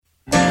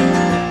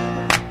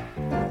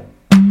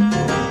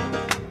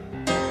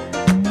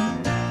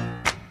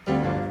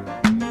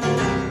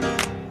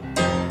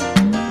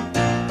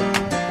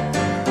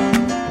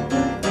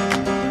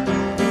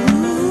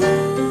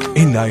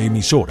la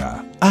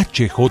emisora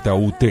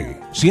HJUT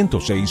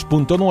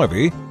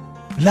 106.9,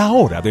 la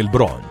hora del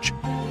brunch.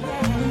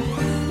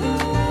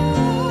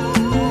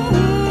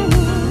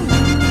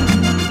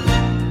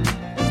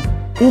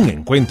 Un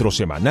encuentro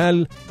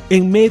semanal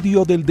en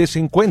medio del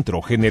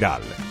desencuentro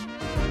general.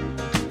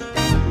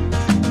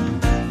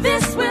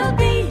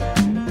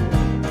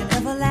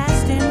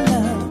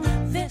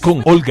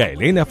 Con Olga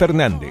Elena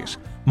Fernández,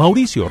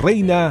 Mauricio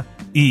Reina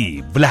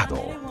y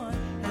Vlado.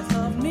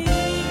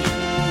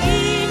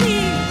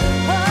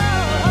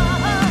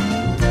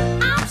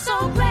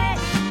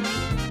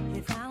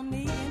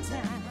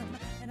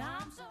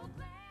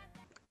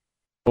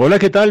 Hola,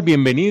 ¿qué tal?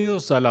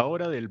 Bienvenidos a la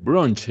hora del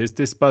brunch,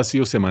 este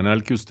espacio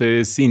semanal que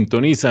ustedes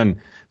sintonizan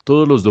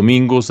todos los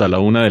domingos a la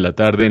 1 de la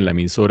tarde en la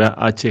emisora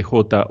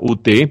HJUT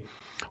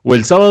o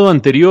el sábado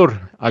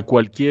anterior a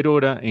cualquier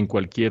hora, en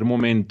cualquier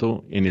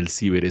momento en el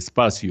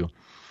ciberespacio.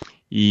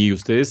 Y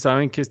ustedes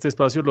saben que este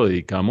espacio lo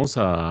dedicamos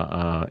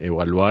a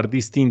evaluar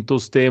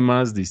distintos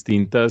temas,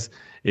 distintas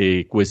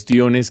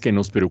cuestiones que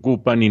nos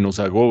preocupan y nos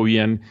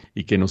agobian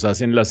y que nos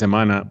hacen la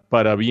semana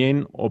para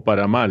bien o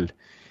para mal.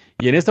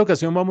 Y en esta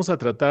ocasión vamos a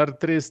tratar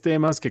 3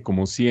 temas que,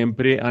 como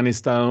siempre, han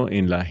estado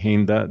en la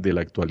agenda de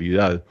la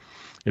actualidad.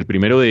 El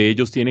primero de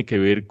ellos tiene que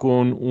ver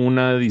con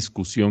una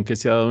discusión que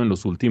se ha dado en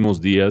los últimos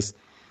días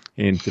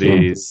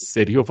entre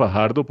Sergio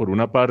Fajardo, por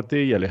una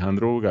parte, y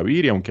Alejandro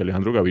Gaviria, aunque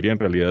Alejandro Gaviria en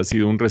realidad ha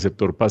sido un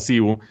receptor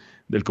pasivo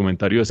del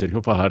comentario de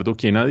Sergio Fajardo,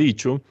 quien ha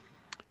dicho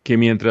que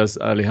mientras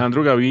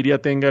Alejandro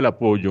Gaviria tenga el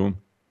apoyo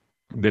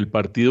del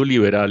Partido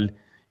Liberal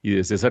y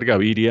de César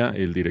Gaviria,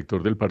 el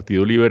director del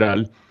Partido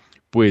Liberal,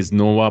 pues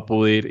no va a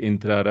poder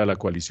entrar a la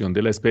coalición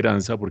de la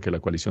esperanza, porque la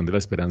coalición de la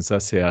esperanza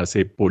se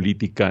hace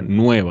política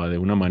nueva, de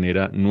una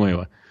manera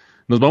nueva.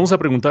 Nos vamos a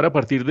preguntar a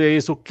partir de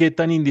eso, ¿qué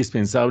tan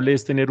indispensable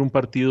es tener un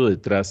partido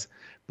detrás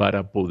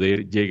para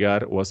poder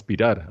llegar o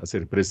aspirar a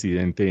ser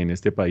presidente en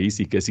este país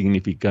y qué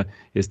significa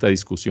esta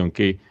discusión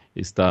que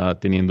está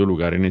teniendo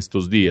lugar en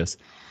estos días?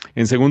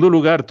 En segundo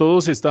lugar,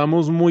 todos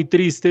estamos muy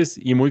tristes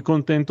y muy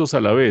contentos a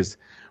la vez.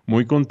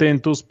 Muy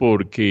contentos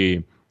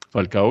porque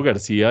Falcao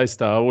García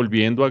estaba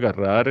volviendo a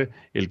agarrar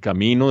el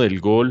camino del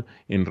gol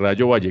en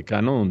Rayo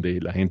Vallecano,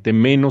 donde la gente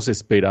menos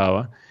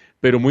esperaba,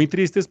 pero muy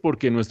tristes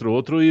porque nuestro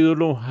otro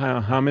ídolo,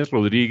 James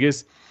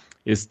Rodríguez,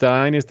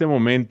 está en este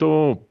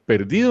momento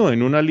perdido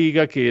en una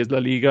liga que es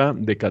la Liga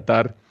de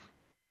Catar.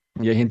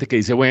 Y hay gente que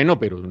dice, bueno,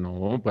 pero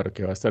no, ¿para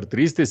qué va a estar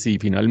triste si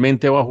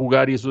finalmente va a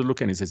jugar y eso es lo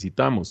que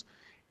necesitamos?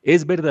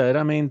 ¿Es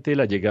verdaderamente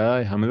la llegada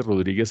de James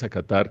Rodríguez a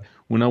Catar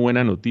una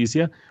buena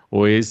noticia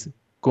o es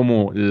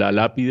como la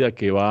lápida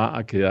que va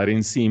a quedar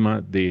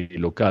encima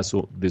del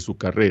ocaso de su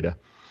carrera?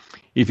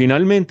 Y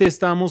finalmente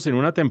estamos en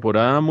una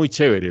temporada muy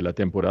chévere, la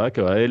temporada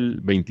que va del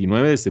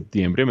 29 de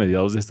septiembre,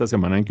 mediados de esta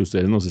semana en que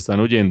ustedes nos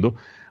están oyendo,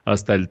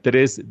 hasta el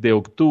 3 de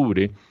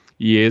octubre,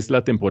 y es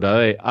la temporada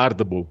de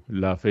Artbo,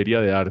 la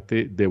Feria de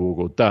Arte de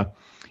Bogotá.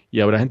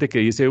 Y habrá gente que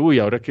dice, uy,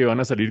 ¿ahora que van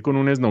a salir con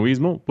un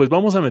esnovismo? Pues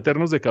vamos a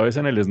meternos de cabeza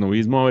en el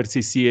esnovismo a ver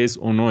si sí es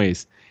o no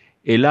es.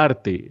 El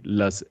arte,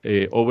 las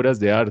obras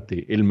de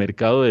arte, el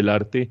mercado del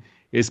arte,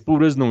 ¿es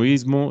puro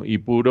esnovismo y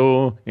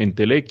puro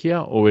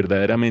entelequia o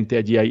verdaderamente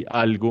allí hay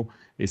algo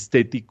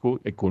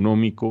estético,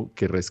 económico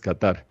que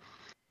rescatar?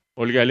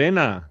 Olga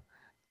Elena,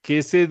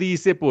 ¿qué se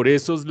dice por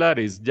esos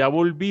lares? ¿Ya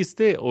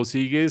volviste o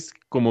sigues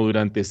como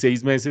durante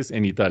 6 meses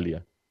en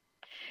Italia?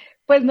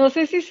 Pues no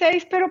sé si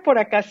 6, pero por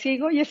acá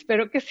sigo y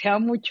espero que sea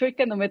mucho y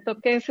que no me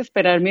toque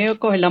desesperarme o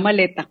coger la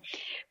maleta.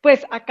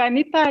 Pues acá en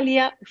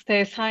Italia,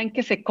 ustedes saben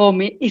que se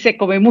come y se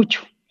come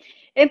mucho.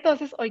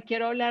 Entonces, hoy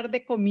quiero hablar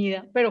de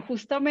comida, pero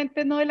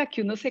justamente no de la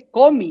que uno se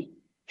come,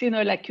 sino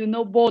de la que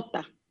uno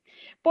bota.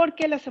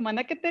 Porque la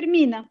semana que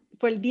termina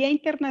fue el Día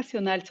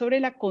Internacional sobre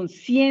la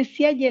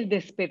Conciencia y el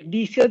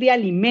Desperdicio de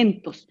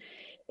Alimentos.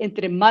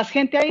 Entre más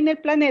gente hay en el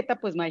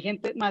planeta, pues más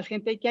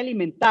gente hay que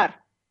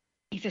alimentar.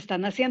 Y se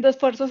están haciendo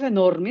esfuerzos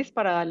enormes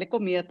para darle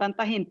comida a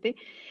tanta gente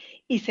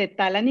y se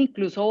talan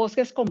incluso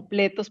bosques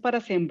completos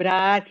para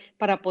sembrar,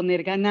 para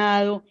poner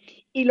ganado.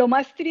 Y lo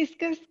más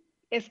triste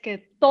es que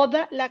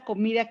toda la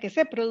comida que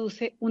se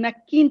produce,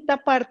 una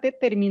quinta parte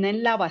termina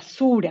en la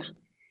basura.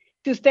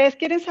 Si ustedes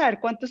quieren saber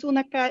cuánto es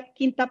una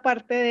quinta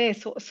parte de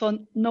eso,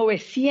 son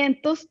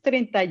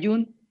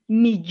 931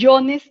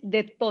 millones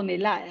de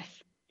toneladas.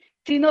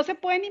 Si no se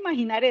pueden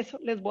imaginar eso,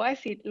 les voy a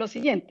decir lo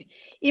siguiente.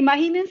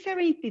 Imagínense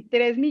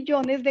 23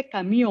 millones de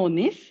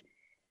camiones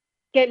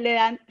que le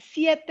dan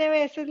 7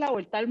 veces la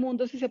vuelta al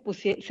mundo si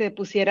se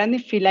pusieran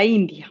en fila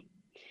india.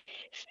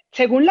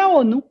 Según la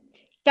ONU,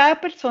 cada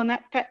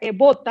persona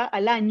bota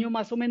al año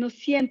más o menos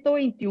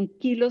 121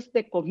 kilos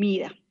de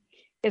comida.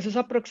 Eso es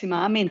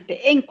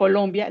aproximadamente. En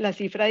Colombia, la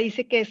cifra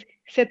dice que es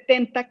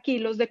 70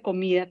 kilos de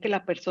comida que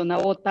la persona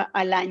bota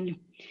al año.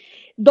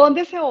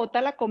 ¿Dónde se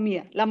bota la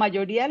comida? La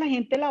mayoría de la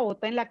gente la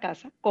bota en la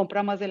casa,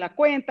 compra más de la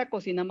cuenta,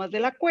 cocina más de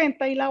la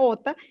cuenta y la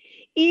bota,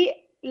 y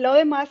lo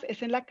demás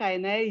es en la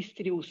cadena de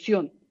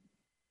distribución.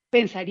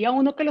 Pensaría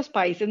uno que los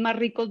países más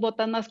ricos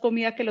botan más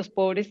comida que los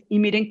pobres y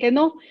miren que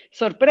no.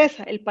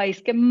 Sorpresa, el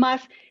país que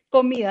más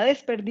comida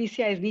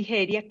desperdicia es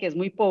Nigeria, que es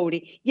muy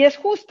pobre, y es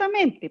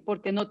justamente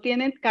porque no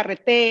tienen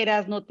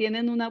carreteras, no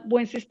tienen un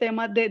buen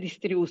sistema de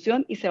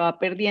distribución y se va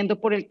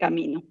perdiendo por el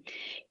camino.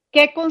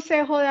 ¿Qué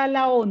consejo da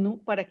la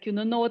ONU para que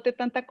uno no bote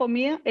tanta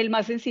comida? El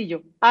más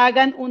sencillo,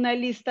 hagan una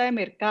lista de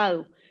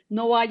mercado,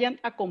 no vayan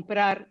a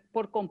comprar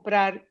por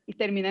comprar y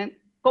terminan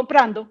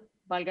comprando,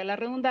 valga la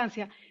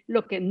redundancia,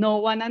 lo que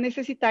no van a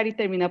necesitar y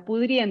termina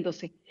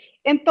pudriéndose.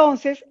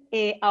 Entonces,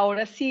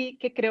 ahora sí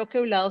que creo que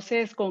Vlado se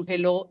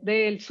descongeló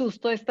del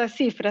susto de estas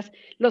cifras.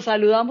 Los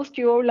saludamos,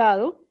 ¿qué hubo,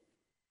 Vlado?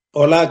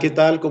 Hola, ¿qué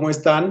tal? ¿Cómo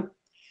están?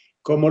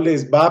 ¿Cómo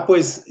les va?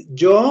 Pues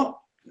yo,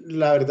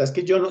 la verdad es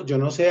que yo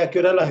no sé a qué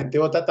hora la gente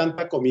bota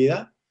tanta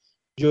comida.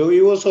 Yo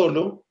vivo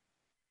solo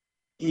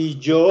y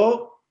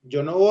yo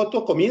no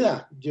boto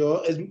comida.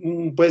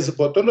 Pues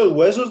boto los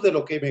huesos de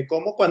lo que me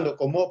como cuando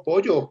como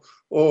pollo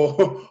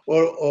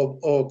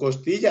o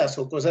costillas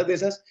o cosas de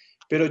esas.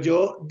 Pero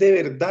yo de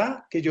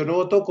verdad que yo no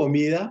boto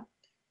comida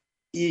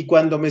y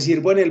cuando me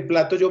sirvo en el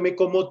plato yo me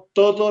como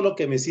todo lo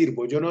que me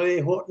sirvo. Yo no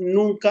dejo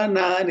nunca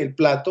nada en el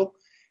plato,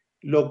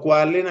 lo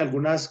cual en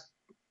algunas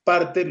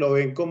partes lo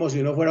ven como si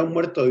uno fuera un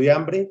muerto de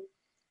hambre,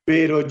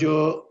 pero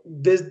yo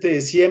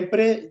desde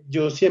siempre,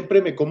 yo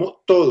siempre me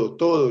como todo,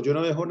 todo, yo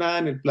no dejo nada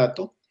en el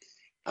plato,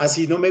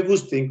 así no me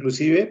guste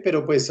inclusive,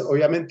 pero pues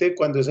obviamente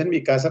cuando es en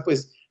mi casa,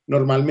 pues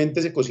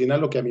normalmente se cocina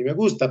lo que a mí me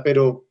gusta,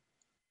 pero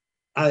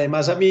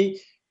además a mí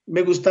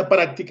me gusta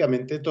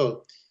prácticamente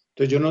todo.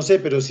 Entonces yo no sé,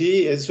 pero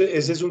sí, ese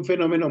es un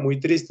fenómeno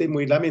muy triste y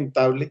muy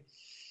lamentable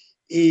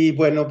y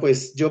bueno,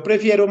 pues yo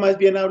prefiero más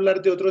bien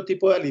hablar de otro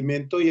tipo de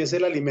alimento y es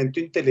el alimento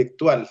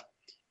intelectual,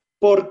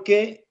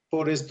 porque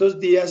por estos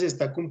días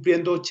está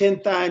cumpliendo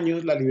 80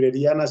 años la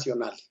Librería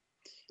Nacional.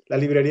 La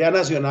Librería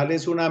Nacional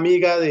es una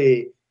amiga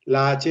de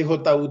la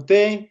HJUT,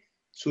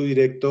 su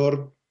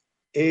director,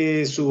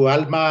 su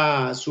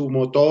alma, su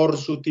motor,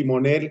 su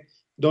timonel,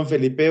 don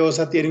Felipe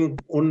Osa, tiene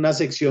una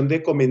sección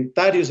de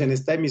comentarios en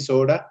esta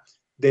emisora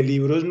de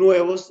libros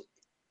nuevos,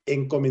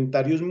 en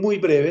comentarios muy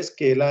breves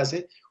que él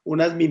hace,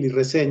 unas mini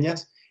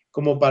reseñas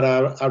como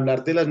para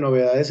hablar de las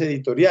novedades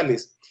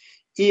editoriales.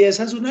 Y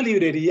esa es una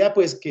librería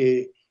pues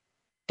que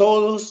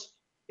todos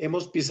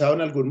hemos pisado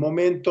en algún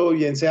momento,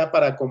 bien sea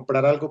para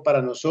comprar algo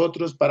para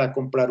nosotros, para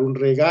comprar un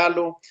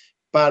regalo,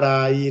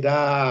 para ir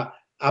a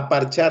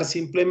parchar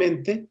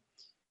simplemente.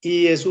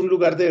 Y es un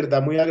lugar de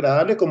verdad muy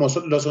agradable, como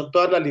lo son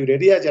todas las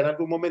librerías. Ya en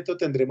algún momento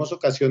tendremos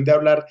ocasión de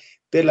hablar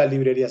de las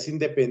librerías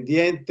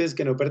independientes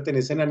que no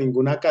pertenecen a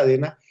ninguna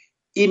cadena.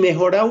 Y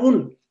mejor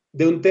aún,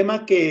 de un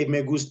tema que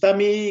me gusta a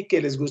mí y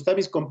que les gusta a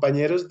mis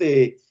compañeros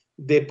de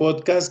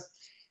podcast,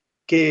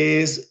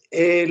 que es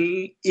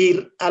el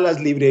ir a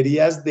las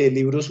librerías de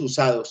libros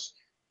usados,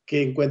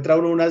 que encuentra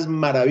uno unas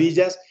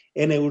maravillas.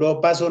 En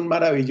Europa son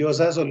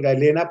maravillosas. Olga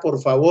Elena, por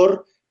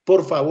favor,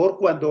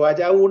 cuando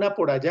vaya una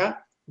por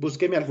allá,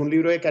 búsqueme algún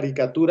libro de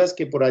caricaturas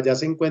que por allá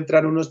se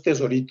encuentran unos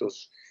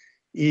tesoritos.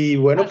 Y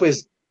bueno, Así.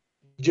 pues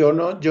yo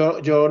no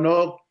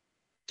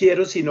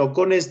quiero sino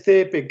con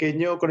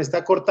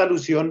esta corta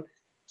alusión,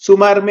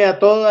 sumarme a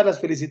todas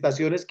las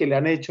felicitaciones que le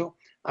han hecho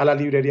a la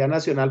Librería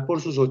Nacional por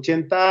sus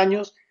 80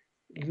 años,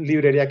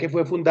 librería que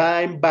fue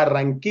fundada en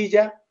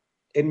Barranquilla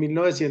en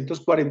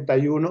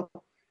 1941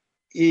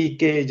 y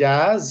que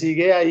ya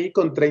sigue ahí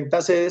con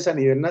 30 sedes a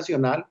nivel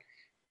nacional,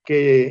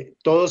 que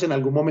todos en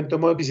algún momento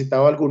hemos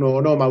visitado alguno,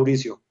 ¿o no,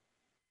 Mauricio?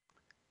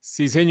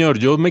 Sí, señor,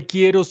 yo me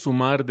quiero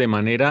sumar de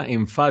manera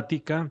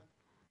enfática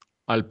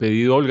al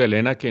pedido, Olga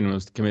Elena, que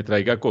me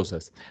traiga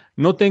cosas.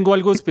 No tengo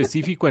algo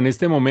específico en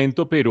este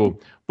momento, pero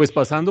pues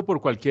pasando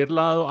por cualquier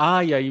lado,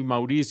 ay, ahí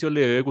Mauricio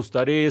le debe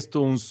gustar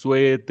esto, un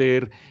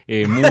suéter,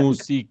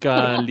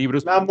 música,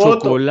 libros, Una moto.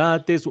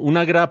 chocolates,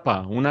 una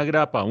grapa,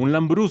 un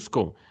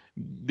lambrusco.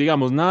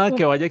 Digamos, nada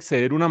que Uf, vaya a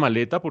exceder una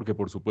maleta, porque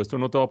por supuesto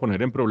no te va a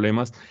poner en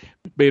problemas,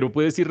 pero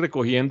puedes ir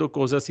recogiendo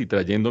cosas y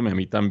trayéndome a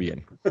mí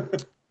también.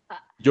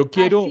 Yo así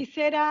quiero,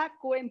 será,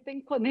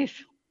 cuenten con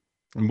eso.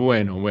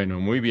 bueno,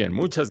 muy bien,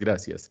 muchas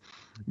gracias.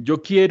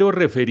 Yo quiero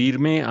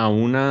referirme a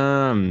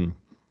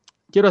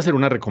quiero hacer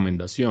una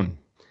recomendación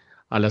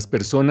a las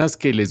personas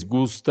que les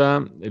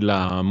gusta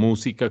la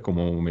música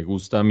como me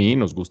gusta a mí,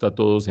 nos gusta a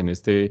todos en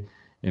este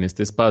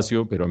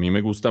espacio, pero a mí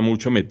me gusta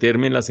mucho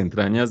meterme en las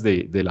entrañas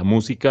de la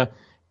música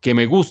que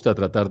me gusta,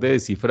 tratar de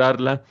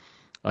descifrarla.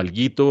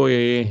 Alguito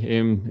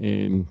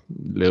le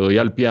doy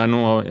al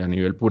piano a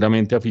nivel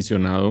puramente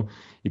aficionado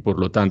y por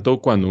lo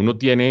tanto cuando uno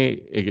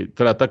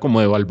trata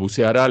como de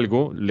balbucear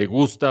algo, le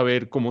gusta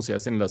ver cómo se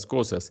hacen las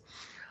cosas.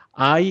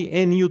 Hay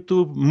en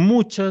YouTube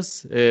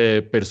muchos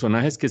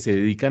personajes que se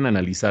dedican a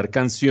analizar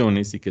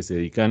canciones y que se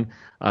dedican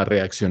a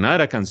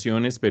reaccionar a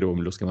canciones, pero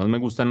los que más me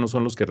gustan no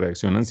son los que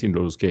reaccionan,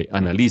 sino los que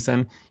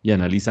analizan y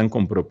analizan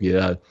con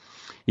propiedad.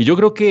 Y yo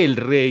creo que el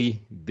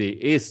rey de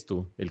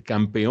esto, el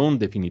campeón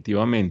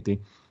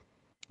definitivamente,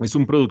 es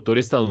un productor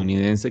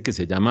estadounidense que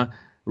se llama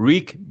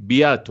Rick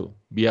Beato.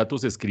 Beato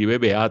se escribe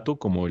Beato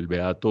como el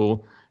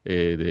Beato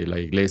de la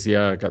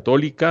Iglesia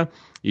Católica.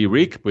 Y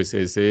Rick, pues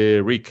es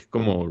Rick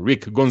como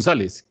Rick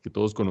González, que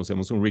todos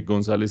conocemos un Rick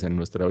González en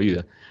nuestra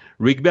vida.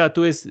 Rick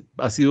Beato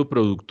ha sido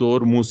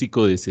productor,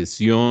 músico de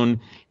sesión,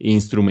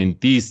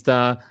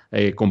 instrumentista,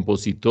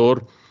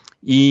 compositor,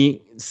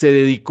 y se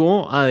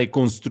dedicó a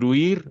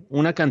deconstruir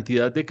una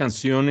cantidad de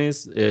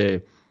canciones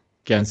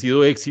que han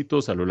sido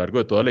éxitos a lo largo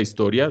de toda la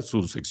historia.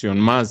 Su sección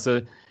más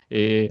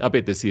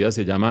apetecida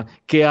se llama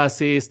 ¿Qué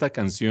hace esta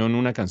canción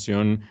una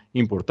canción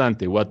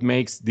importante? What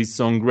makes this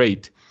song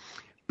great?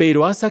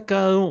 Pero ha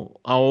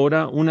sacado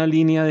ahora una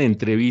línea de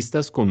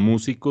entrevistas con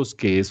músicos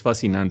que es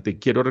fascinante.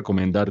 Quiero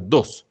recomendar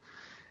dos.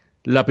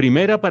 La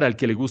primera, para el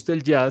que le guste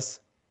el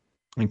jazz,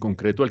 en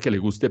concreto al que le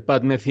guste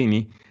Pat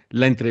Metheny,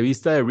 la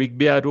entrevista de Rick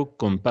Beato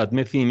con Pat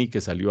Metheny, que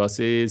salió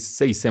hace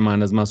 6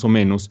 semanas más o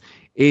menos,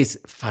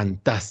 es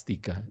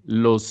fantástica.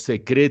 Los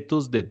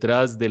secretos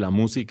detrás de la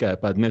música de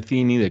Pat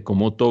Metheny, de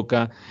cómo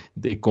toca,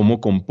 de cómo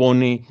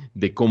compone,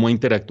 de cómo ha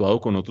interactuado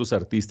con otros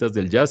artistas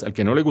del jazz. Al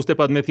que no le guste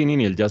Pat Metheny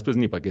ni el jazz, pues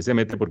ni para qué se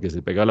mete, porque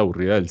se pega la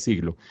aburrida del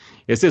siglo.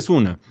 Esa es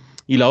una.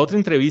 Y la otra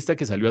entrevista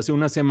que salió hace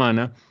una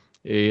semana,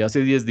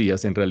 hace 10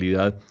 días en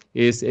realidad,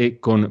 es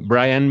con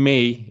Brian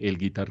May, el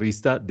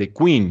guitarrista de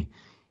Queen.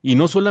 Y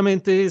no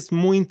solamente es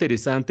muy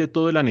interesante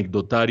todo el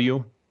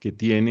anecdotario que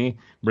tiene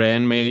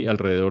Brian May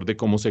alrededor de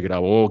cómo se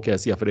grabó, qué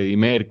hacía Freddie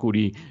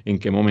Mercury, en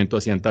qué momento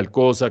hacían tal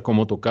cosa,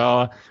 cómo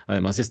tocaba.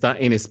 Además está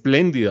en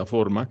espléndida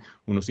forma.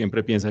 Uno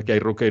siempre piensa que hay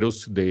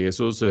rockeros de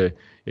esos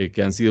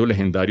que han sido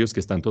legendarios,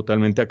 que están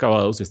totalmente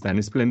acabados, está en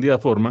espléndida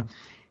forma,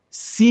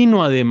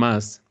 sino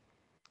además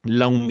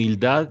la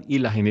humildad y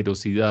la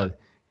generosidad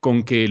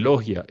con que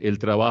elogia el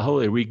trabajo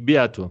de Rick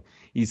Beato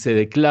y se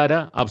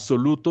declara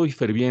absoluto y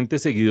ferviente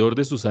seguidor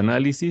de sus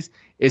análisis,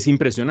 es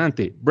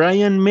impresionante.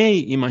 Brian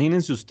May,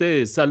 imagínense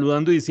ustedes,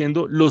 saludando y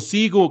diciendo, lo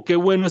sigo, qué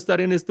bueno estar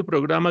en este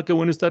programa, qué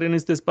bueno estar en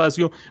este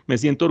espacio, me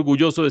siento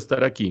orgulloso de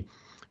estar aquí.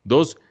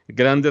 Dos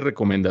grandes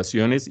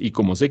recomendaciones, y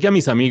como sé que a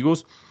mis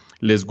amigos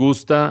les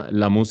gusta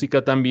la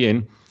música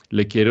también,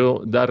 le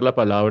quiero dar la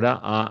palabra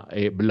a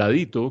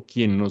Vladito,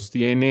 quien nos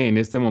tiene en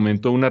este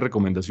momento una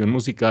recomendación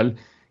musical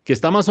que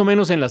está más o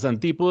menos en las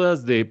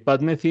antípodas de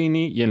Pat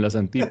Metheny y en las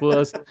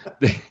antípodas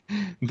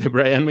de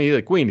Brian May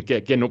de Queen,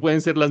 que no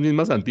pueden ser las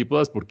mismas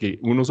antípodas porque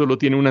uno solo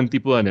tiene una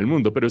antípoda en el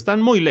mundo, pero están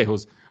muy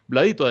lejos.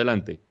 Vladito,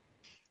 adelante.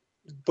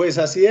 Pues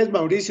así es,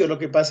 Mauricio. Lo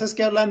que pasa es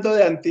que hablando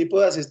de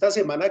antípodas, esta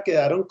semana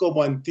quedaron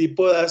como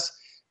antípodas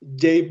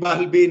J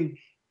Balvin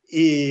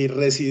y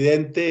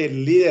Residente,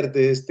 el líder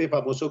de este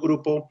famoso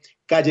grupo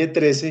Calle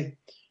 13,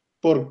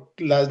 por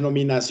las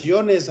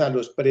nominaciones a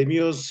los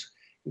premios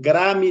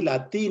Grammy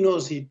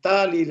latinos y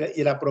tal,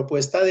 y la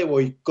propuesta de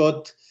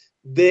boicot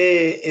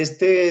de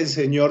este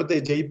señor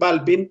de J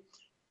Balvin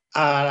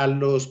a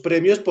los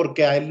premios,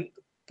 porque a él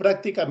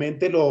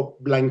prácticamente lo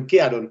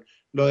blanquearon,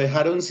 lo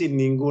dejaron sin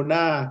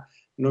ninguna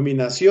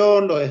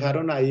nominación, lo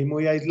dejaron ahí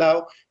muy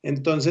aislado.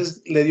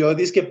 Entonces le dio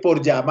disque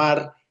por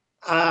llamar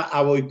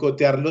a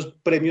boicotear los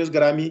premios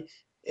Grammy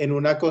en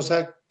una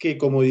cosa que,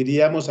 como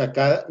diríamos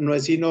acá, no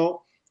es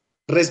sino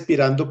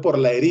respirando por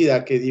la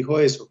herida, que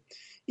dijo eso.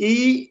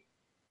 Y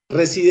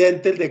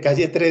Residente, el de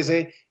Calle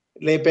 13,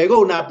 le pegó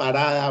una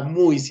parada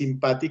muy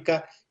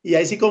simpática y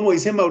ahí sí, como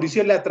dice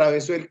Mauricio, le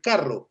atravesó el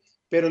carro,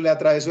 pero le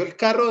atravesó el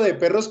carro de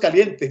perros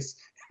calientes,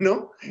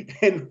 ¿no?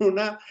 En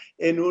una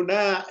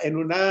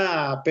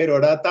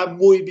perorata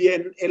muy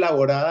bien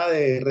elaborada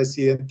de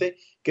Residente,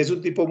 que es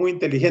un tipo muy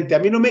inteligente. A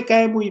mí no me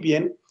cae muy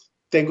bien,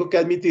 tengo que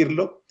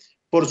admitirlo,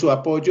 por su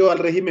apoyo al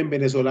régimen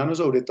venezolano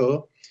sobre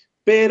todo,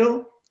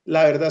 pero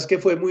la verdad es que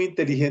fue muy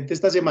inteligente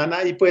esta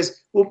semana y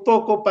pues un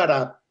poco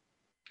para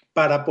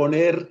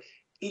poner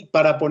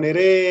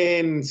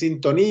en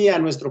sintonía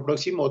nuestro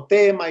próximo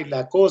tema y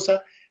la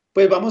cosa,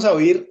 pues vamos a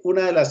oír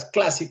una de las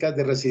clásicas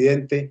de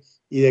Residente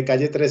y de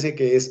Calle 13,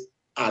 que es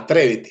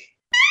Atrévete.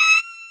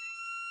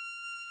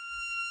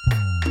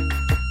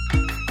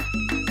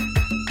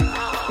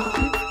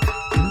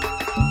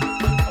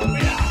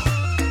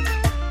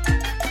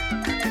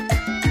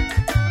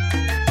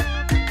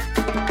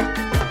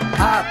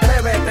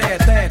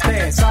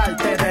 Atrévete,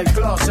 salte del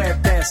closet,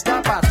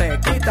 destápate,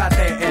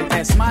 quítate el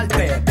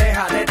esmalte,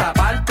 deja de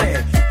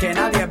taparte, que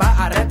nadie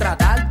va a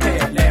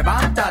retratarte.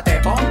 Levántate,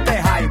 ponte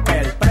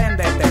hyper,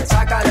 préndete,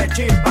 sácale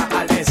chispa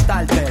al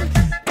starter.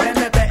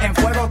 Préndete en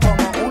fuego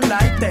como un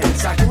lighter,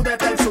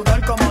 sacúdete el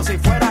sudor como si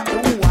fuera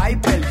un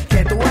wiper.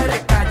 Que tú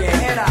eres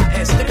callejera,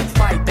 street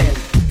fighter.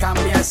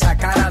 Cambia esa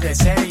cara de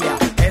seria,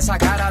 esa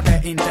cara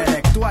de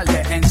intelectual,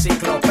 de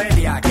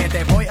enciclopedia, que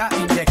te voy a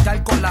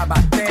inyectar con la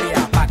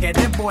bacteria, pa' que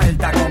te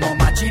vuelta como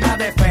machina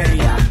de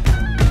feria.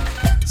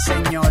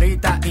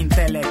 Señorita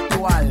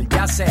intelectual,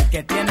 ya sé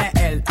que tiene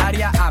el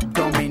área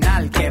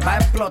abdominal que va a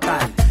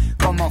explotar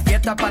como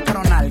fiesta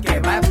patronal, que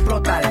va a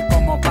explotar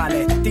como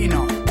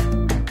palestino.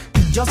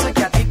 Yo sé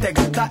que a ti te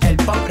gusta el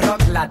pop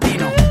rock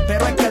latino,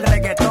 pero es que el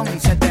reggaetón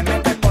se te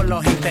mete por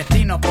los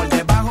intestinos, por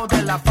debajo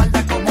de la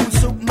falda como un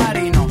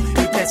submarino,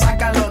 y te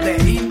saca lo de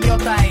indio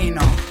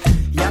taíno.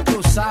 Ya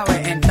tú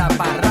sabes, en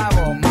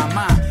taparrabo,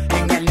 mamá,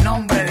 en el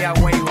nombre de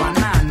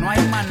Agüeyuaná, no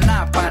hay más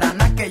nada para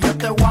nada que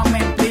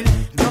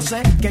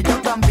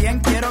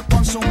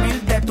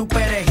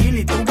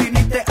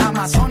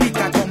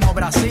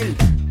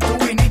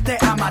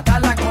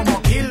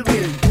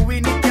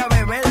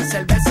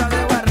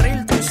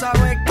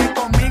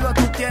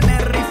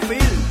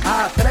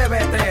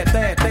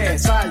Atrévete,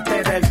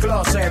 salte del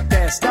closet,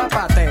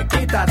 destápate,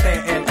 quítate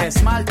el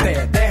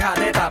esmalte, deja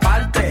de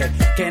taparte,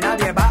 que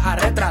nadie va a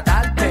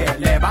retratarte.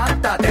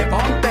 Levántate,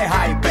 ponte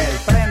hyper,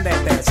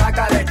 préndete,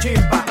 sácale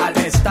chispa al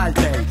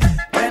starter.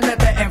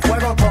 Préndete en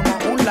fuego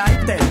como un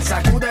lighter,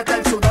 sacúdete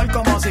el sudor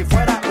como si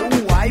fuera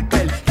un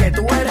wiper, que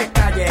tú eres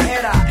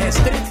callejera,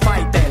 street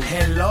fighter.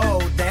 Hello,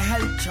 deja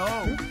el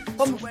show.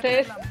 Como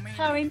ustedes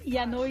saben y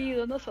han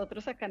oído,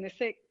 nosotros acá en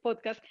este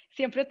podcast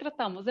siempre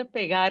tratamos de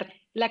pegar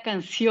la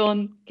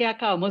canción que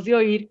acabamos de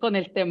oír con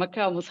el tema que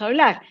vamos a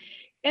hablar.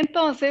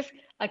 Entonces,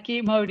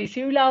 aquí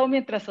Mauricio y Vlado,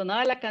 mientras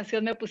sonaba la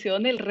canción, me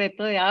pusieron el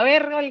reto de, a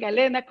ver, Olga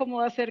Elena, ¿cómo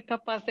va a ser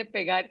capaz de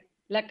pegar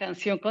la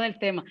canción con el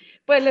tema?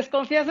 Pues les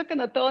confieso que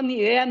no tengo ni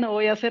idea, no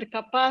voy a ser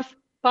capaz,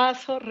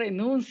 paso,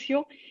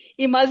 renuncio,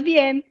 y más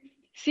bien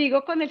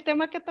sigo con el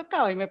tema que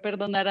tocaba, y me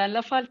perdonarán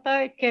la falta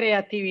de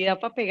creatividad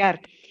para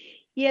pegar.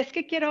 Y es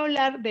que quiero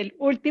hablar del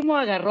último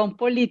agarrón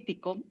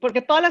político,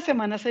 porque todas las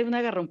semanas hay un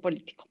agarrón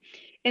político.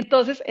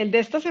 Entonces, el de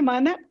esta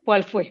semana,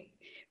 ¿cuál fue?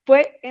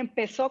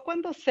 Empezó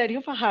cuando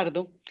Sergio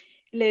Fajardo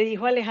le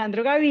dijo a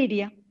Alejandro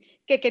Gaviria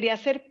que quería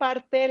ser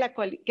parte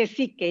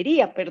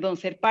de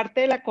ser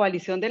parte de la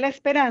coalición de la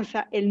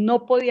esperanza. Él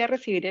no podía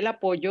recibir el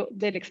apoyo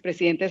del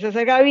expresidente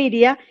César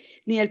Gaviria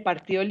ni del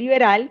Partido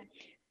Liberal,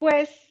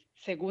 pues,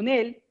 según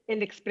él,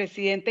 el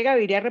expresidente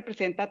Gaviria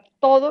representa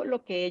todo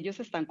lo que ellos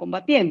están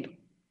combatiendo.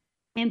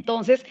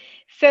 Entonces,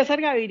 César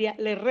Gaviria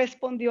le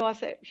respondió a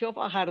Sergio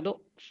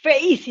Fajardo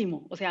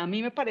feísimo. O sea, a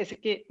mí me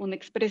parece que un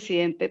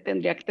expresidente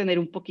tendría que tener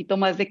un poquito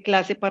más de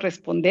clase para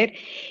responder,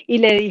 y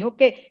le dijo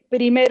que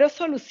primero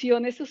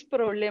solucione sus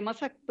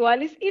problemas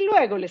actuales y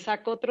luego le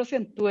saca otros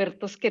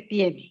entuertos que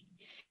tiene.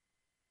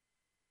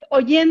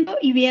 Oyendo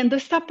y viendo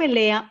esta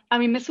pelea, a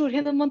mí me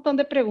surgen un montón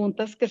de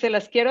preguntas que se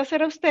las quiero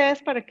hacer a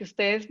ustedes para que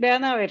ustedes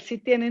vean a ver si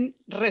tienen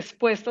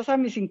respuestas a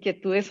mis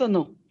inquietudes o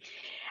no.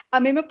 A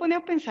mí me pone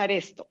a pensar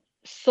esto.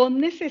 ¿Son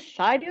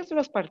necesarios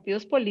los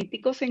partidos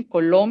políticos en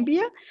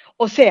Colombia?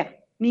 O sea,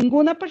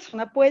 ninguna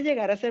persona puede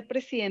llegar a ser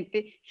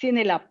presidente sin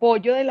el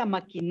apoyo de la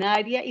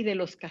maquinaria y de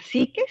los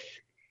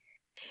caciques.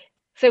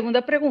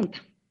 Segunda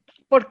pregunta,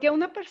 ¿por qué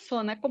una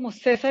persona como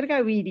César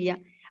Gaviria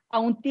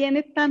aún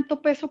tiene tanto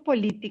peso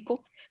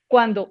político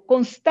cuando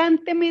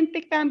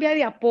constantemente cambia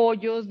de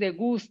apoyos, de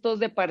gustos,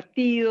 de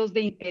partidos,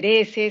 de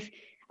intereses?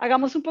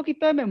 Hagamos un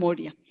poquito de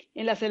memoria.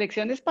 En las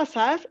elecciones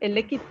pasadas, él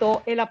le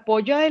quitó el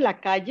apoyo de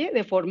la calle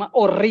de forma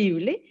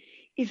horrible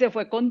y se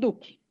fue con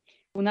Duque.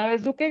 Una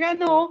vez Duque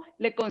ganó,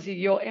 le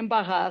consiguió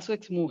embajada a su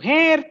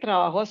exmujer,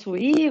 trabajo a su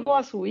hijo,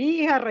 a su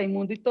hija, a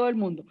Raimundo y todo el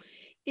mundo.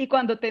 Y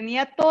cuando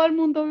tenía todo el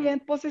mundo bien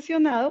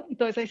posesionado,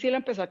 entonces ahí sí lo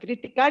empezó a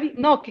criticar. Y,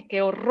 no, que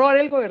qué horror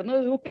el gobierno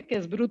de Duque, que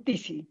es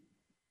brutísimo.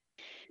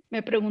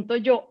 Me pregunto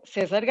yo,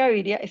 ¿César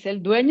Gaviria es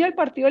el dueño del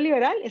Partido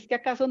Liberal? ¿Es que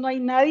acaso no hay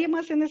nadie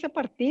más en ese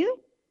partido?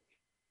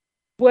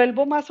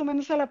 Vuelvo más o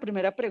menos a la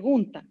primera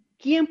pregunta.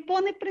 ¿Quién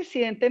pone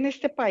presidente en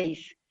este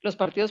país? ¿Los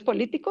partidos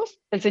políticos?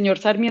 ¿El señor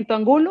Sarmiento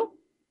Angulo?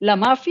 ¿La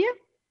mafia?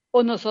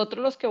 ¿O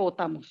nosotros los que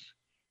votamos?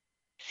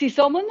 Si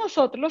somos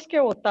nosotros los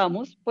que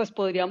votamos, pues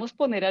podríamos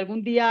poner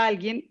algún día a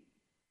alguien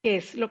que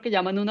es lo que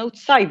llaman un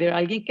outsider,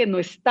 alguien que no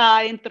está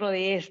dentro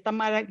de esta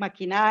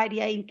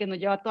maquinaria y que no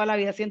lleva toda la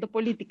vida haciendo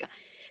política.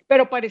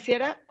 Pero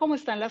pareciera, como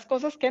están las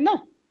cosas, que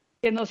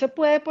no se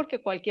puede,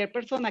 porque cualquier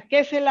persona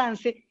que se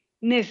lance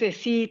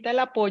necesita el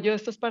apoyo de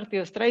estos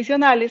partidos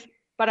tradicionales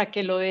para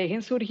que lo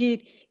dejen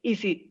surgir, y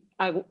si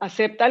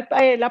acepta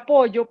el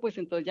apoyo, pues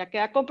entonces ya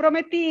queda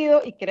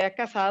comprometido y queda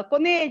casado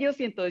con ellos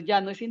y entonces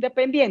ya no es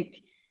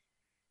independiente.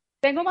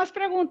 Tengo más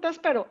preguntas,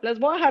 pero las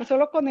voy a dejar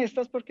solo con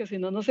estas porque si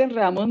no nos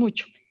enredamos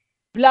mucho.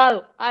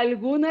 Vlado,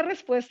 ¿alguna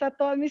respuesta a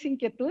todas mis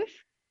inquietudes?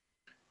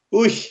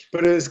 Uy,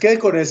 pero es que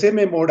con ese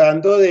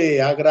memorando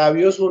de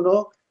agravios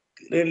uno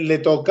le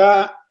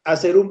toca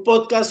hacer un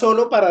podcast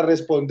solo para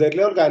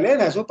responderle a Olga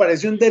Elena. Eso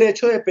parece un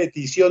derecho de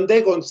petición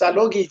de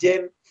Gonzalo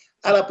Guillén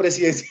a la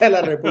presidencia de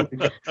la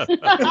República.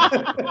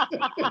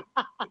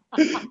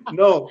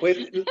 No,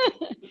 pues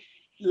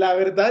la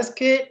verdad es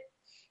que,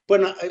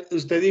 bueno,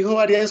 usted dijo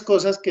varias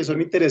cosas que son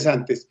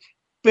interesantes,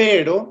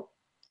 pero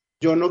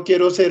yo no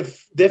quiero ser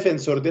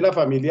defensor de la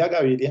familia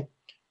Gaviria,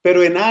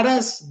 pero en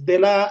aras de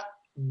la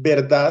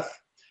verdad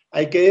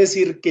hay que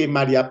decir que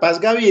María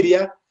Paz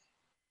Gaviria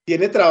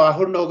tiene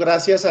trabajo no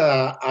gracias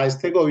a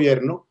este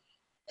gobierno,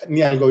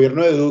 ni al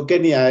gobierno de Duque,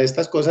 ni a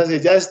estas cosas.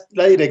 Ella es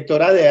la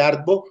directora de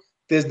Artbo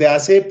desde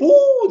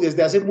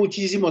hace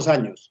muchísimos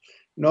años,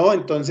 ¿no?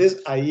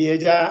 Entonces ahí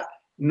ella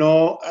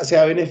no se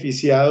ha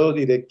beneficiado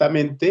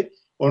directamente,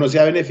 o no se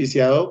ha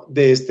beneficiado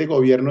de este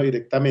gobierno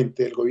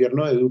directamente, el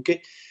gobierno de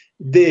Duque,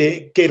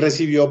 que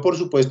recibió, por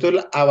supuesto,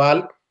 el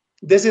aval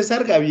de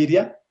César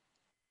Gaviria,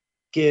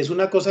 que es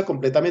una cosa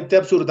completamente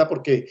absurda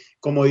porque,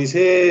 como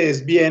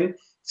dices bien,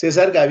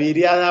 César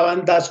Gaviria da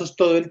bandazos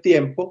todo el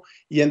tiempo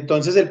y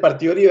entonces el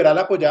Partido Liberal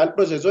apoyaba el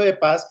proceso de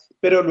paz,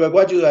 pero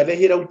luego ayudó a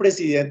elegir a un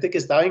presidente que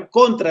estaba en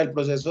contra del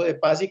proceso de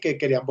paz y que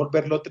querían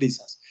volverlo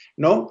trizas,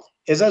 ¿no?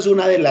 Esa es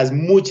una de las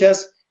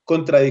muchas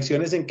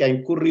contradicciones en que ha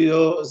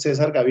incurrido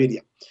César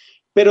Gaviria.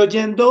 Pero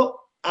yendo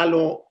a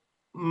lo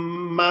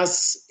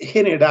más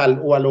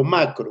general o a lo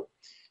macro,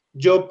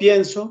 yo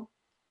pienso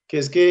que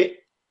es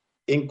que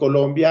en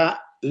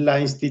Colombia la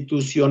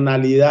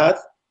institucionalidad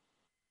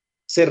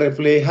se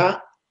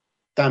refleja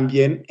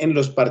también en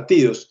los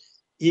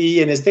partidos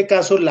y en este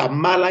caso la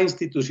mala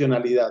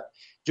institucionalidad.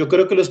 Yo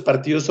creo que los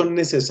partidos son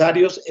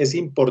necesarios, es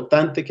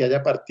importante que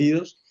haya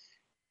partidos,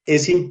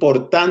 es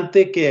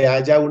importante que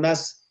haya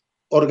unas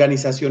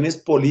organizaciones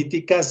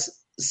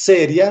políticas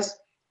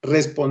serias,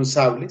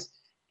 responsables.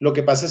 Lo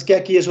que pasa es que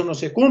aquí eso no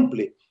se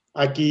cumple.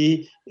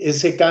 Aquí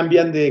se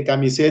cambian de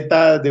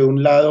camiseta de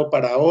un lado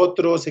para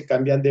otro, se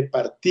cambian de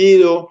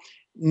partido,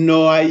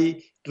 no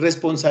hay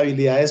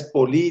responsabilidades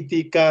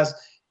políticas.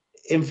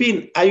 En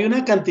fin, hay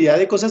una cantidad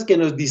de cosas que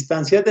nos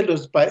distancian de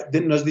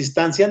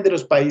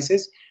los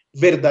países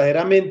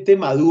verdaderamente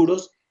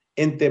maduros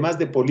en temas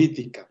de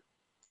política.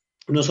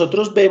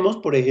 Nosotros vemos,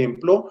 por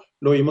ejemplo,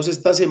 lo vimos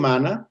esta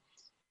semana,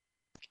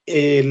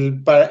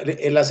 en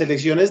las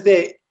elecciones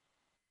de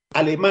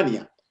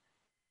Alemania.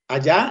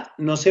 Allá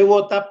no se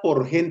vota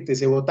por gente,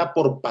 se vota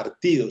por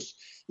partidos.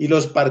 Y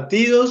los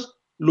partidos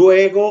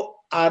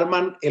luego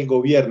arman el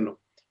gobierno.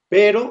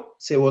 Pero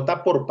se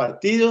vota por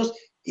partidos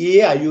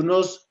y hay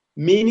unos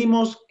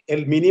mínimos.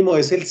 El mínimo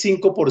es el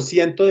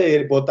 5%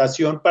 de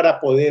votación para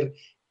poder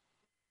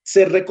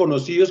ser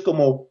reconocidos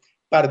como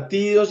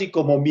partidos y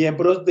como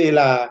miembros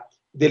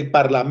del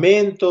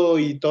Parlamento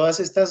y todas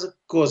estas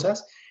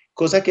cosas,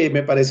 cosa que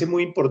me parece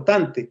muy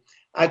importante.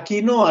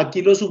 Aquí no,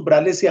 aquí los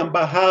umbrales se han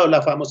bajado,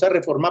 la famosa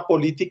reforma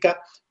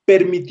política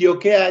permitió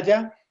que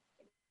haya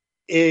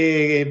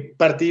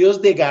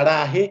partidos de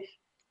garaje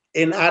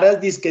en aras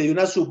dizque de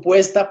una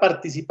supuesta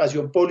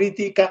participación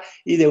política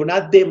y de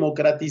una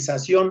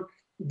democratización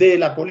de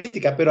la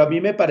política, pero a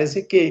mí me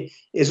parece que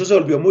eso se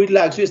volvió muy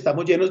laxo y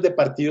estamos llenos de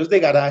partidos de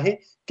garaje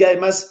que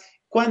además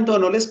cuando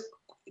no les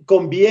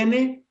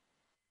conviene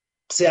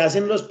se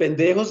hacen los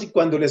pendejos y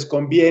cuando les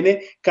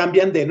conviene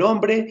cambian de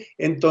nombre.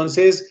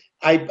 Entonces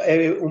hay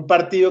un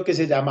partido que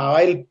se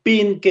llamaba el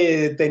PIN,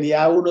 que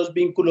tenía unos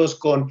vínculos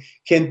con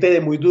gente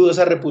de muy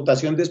dudosa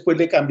reputación, después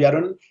le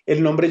cambiaron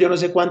el nombre yo no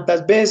sé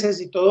cuántas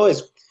veces y todo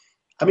eso.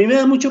 A mí me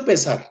da mucho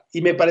pesar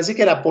y me parece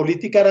que la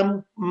política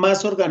era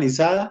más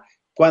organizada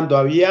cuando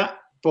había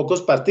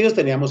pocos partidos.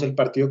 Teníamos el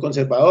Partido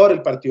Conservador,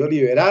 el Partido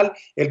Liberal,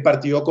 el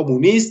Partido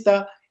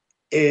Comunista,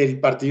 el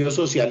Partido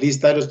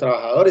Socialista de los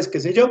Trabajadores, qué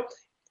sé yo,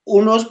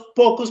 unos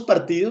pocos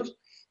partidos.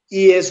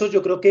 Y eso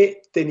yo creo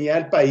que tenía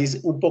el país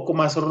un poco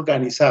más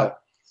organizado.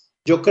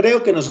 Yo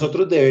creo que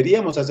nosotros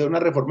deberíamos hacer una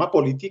reforma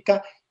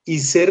política y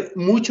ser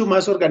mucho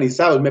más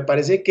organizados. Me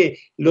parece que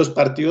los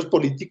partidos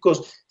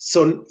políticos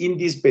son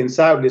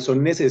indispensables,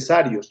 son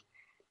necesarios,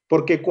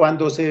 porque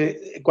cuando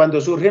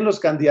surgen los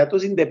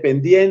candidatos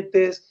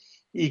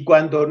independientes y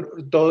cuando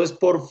todo es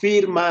por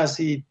firmas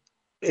y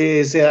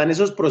se dan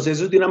esos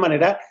procesos de una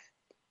manera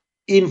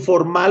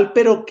informal,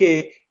 pero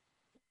que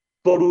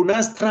por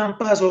unas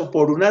trampas o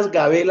por unas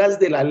gabelas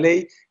de la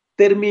ley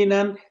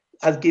terminan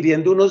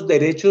adquiriendo unos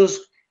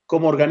derechos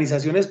como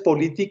organizaciones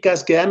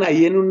políticas, quedan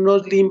ahí en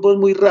unos limbos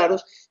muy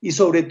raros y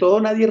sobre todo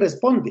nadie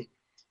responde.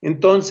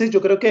 Entonces yo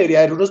creo que debería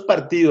haber unos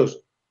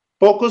partidos,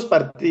 pocos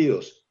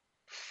partidos,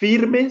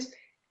 firmes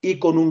y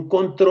con un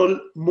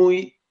control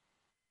muy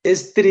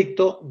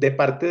estricto de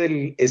parte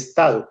del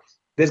Estado.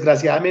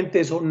 Desgraciadamente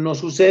eso no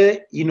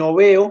sucede y no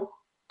veo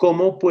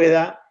cómo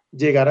pueda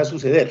llegar a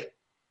suceder.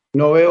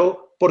 No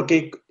veo,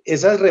 porque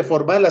esas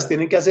reformas las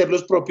tienen que hacer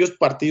los propios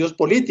partidos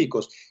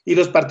políticos y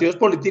los partidos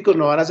políticos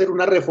no van a hacer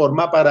una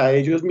reforma para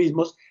ellos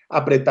mismos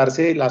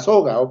apretarse la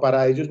soga o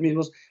para ellos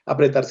mismos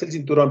apretarse el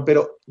cinturón,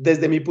 pero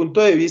desde mi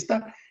punto de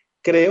vista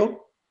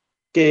creo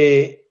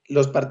que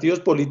los partidos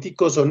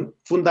políticos son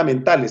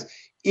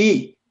fundamentales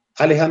y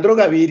Alejandro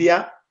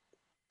Gaviria,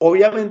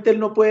 obviamente él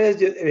no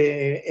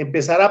puede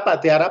empezar a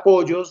patear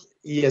apoyos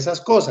y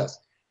esas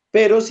cosas,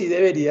 pero sí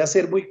debería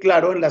ser muy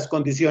claro en las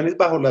condiciones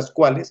bajo las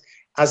cuales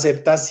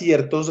acepta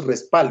ciertos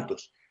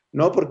respaldos,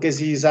 ¿no? Porque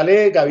si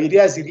sale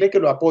Gaviria a decirle que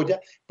lo apoya,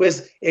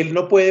 pues él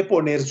no puede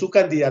poner su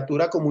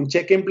candidatura como un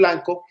cheque en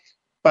blanco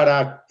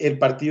para el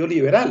Partido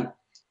Liberal.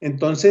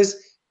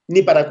 Entonces,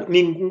 ni para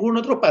ningún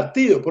otro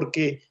partido,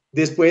 porque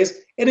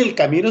después en el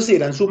camino se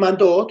irán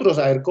sumando otros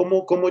a ver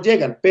cómo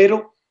llegan,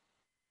 pero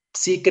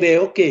sí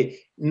creo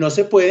que no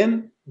se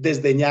pueden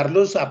desdeñar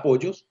los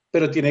apoyos,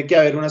 pero tiene que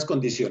haber unas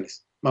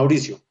condiciones.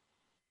 Mauricio.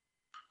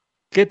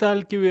 ¿Qué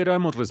tal que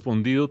hubiéramos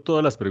respondido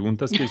todas las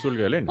preguntas que hizo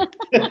Olga Elena?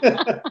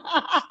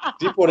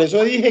 Sí, por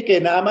eso dije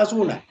que nada más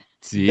una.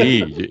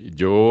 Sí,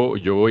 yo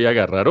voy a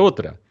agarrar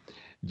otra.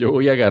 Yo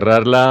voy a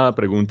agarrar la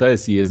pregunta de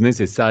si es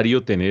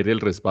necesario tener el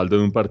respaldo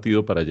de un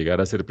partido para llegar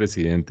a ser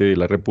presidente de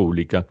la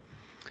República.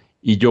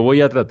 Y yo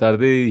voy a tratar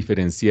de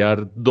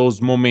diferenciar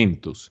dos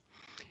momentos.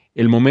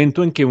 El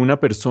momento en que una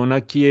persona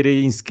quiere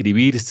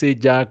inscribirse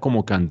ya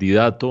como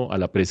candidato a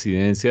la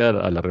presidencia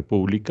de la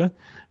República,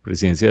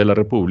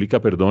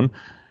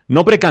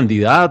 no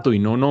precandidato y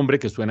no nombre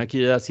que suena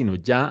aquí ya, sino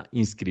ya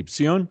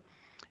inscripción,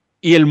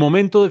 y el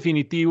momento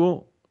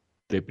definitivo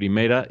de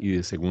primera y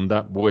de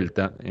segunda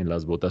vuelta en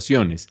las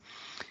votaciones.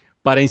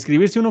 Para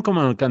inscribirse uno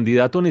como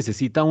candidato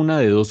necesita una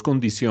de dos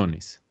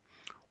condiciones.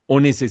 O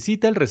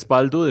necesita el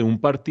respaldo de un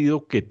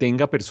partido que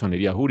tenga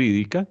personería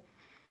jurídica,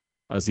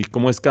 así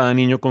como es cada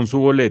niño con su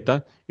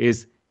boleta,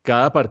 es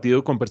cada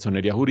partido con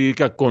personería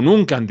jurídica con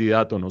un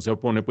candidato, no se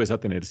opone pues a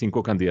tener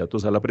 5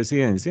 candidatos a la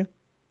presidencia,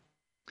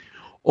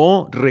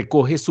 o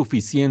recoge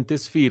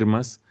suficientes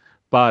firmas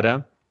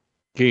para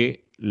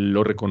que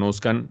lo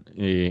reconozcan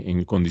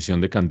en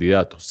condición de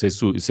candidato.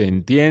 Se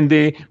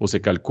entiende o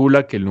se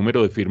calcula que el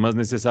número de firmas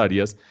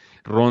necesarias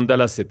ronda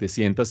las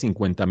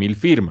 750.000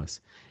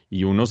 firmas.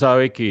 Y uno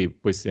sabe que,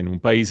 pues, en un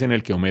país en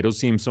el que Homero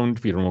Simpson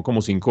firmó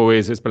como 5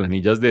 veces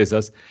planillas de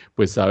esas,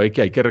 pues sabe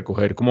que hay que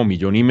recoger como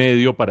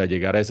 1.500.000 para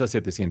llegar a esas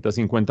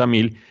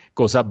 750.000,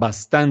 cosa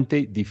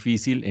bastante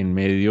difícil en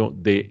medio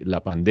de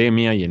la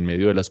pandemia y en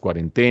medio de las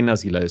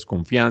cuarentenas y la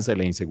desconfianza y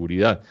la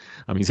inseguridad.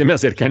 A mí se me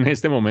acerca en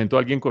este momento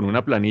alguien con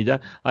una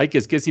planilla, ay, que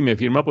es que si me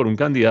firma por un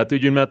candidato y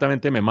yo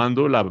inmediatamente me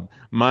mando la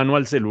mano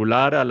al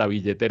celular, a la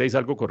billetera y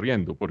salgo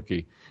corriendo,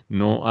 porque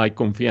no hay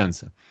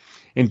confianza.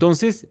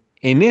 Entonces,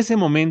 en ese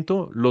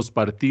momento, los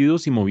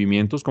partidos y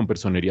movimientos con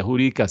personería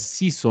jurídica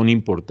sí son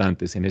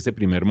importantes en ese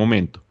primer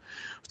momento.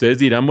 Ustedes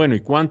dirán, bueno,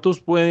 ¿y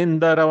cuántos pueden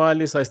dar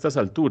avales a estas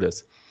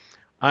alturas?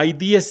 Hay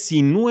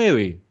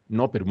 19.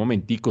 No, pero un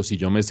momentico, si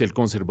yo me sé el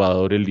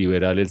conservador, el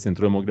liberal, el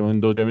centro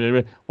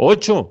demócrata,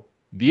 8,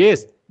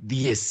 10,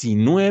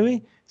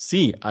 19.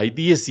 Sí, hay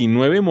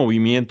 19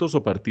 movimientos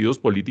o partidos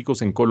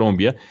políticos en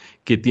Colombia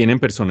que tienen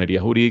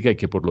personería jurídica y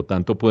que por lo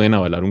tanto pueden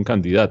avalar un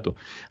candidato.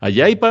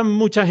 Allá hay para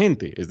mucha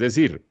gente, es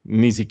decir,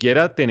 ni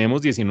siquiera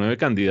tenemos 19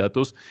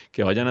 candidatos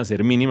que vayan a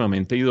ser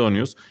mínimamente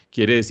idóneos,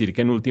 quiere decir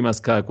que en últimas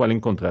cada cual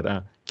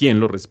encontrará quien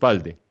lo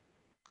respalde.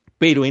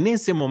 Pero en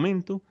ese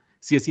momento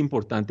sí es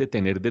importante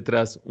tener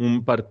detrás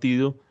un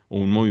partido o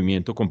un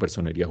movimiento con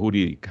personería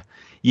jurídica.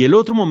 Y el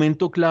otro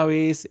momento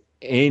clave es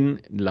a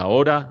la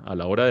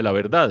hora de la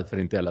verdad,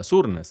 frente a las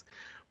urnas.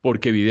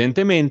 Porque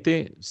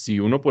evidentemente,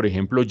 si uno, por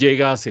ejemplo,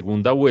 llega a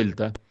segunda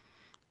vuelta,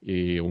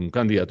 un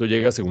candidato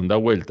llega a segunda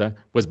vuelta,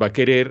 pues va a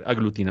querer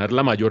aglutinar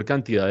la mayor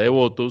cantidad de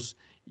votos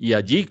y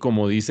allí,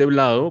 como dice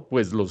Vlado,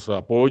 pues los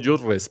apoyos,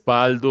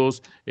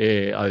 respaldos,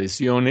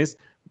 adhesiones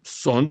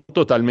son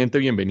totalmente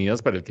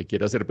bienvenidas para el que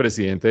quiera ser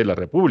presidente de la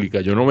República.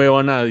 Yo no veo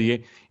a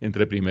nadie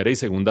entre primera y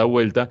segunda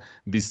vuelta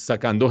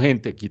sacando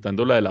gente,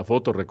 quitándola de la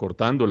foto,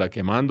 recortándola,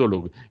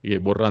 quemándolo,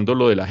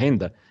 borrándolo de la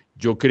agenda.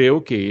 Yo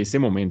creo que ese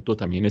momento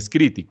también es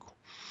crítico.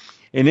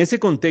 En ese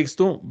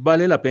contexto,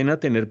 vale la pena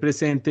tener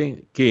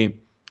presente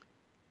que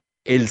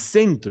el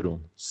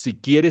centro, si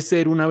quiere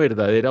ser una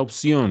verdadera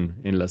opción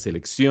en las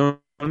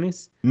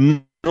elecciones,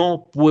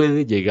 no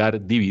puede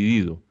llegar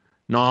dividido.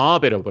 No,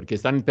 pero ¿por qué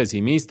es tan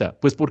pesimista?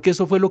 Pues porque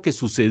eso fue lo que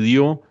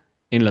sucedió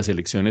en las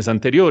elecciones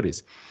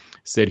anteriores.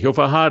 Sergio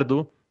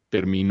Fajardo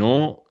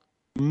terminó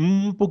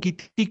un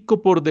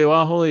poquitico por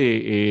debajo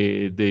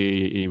de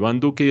Iván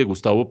Duque y de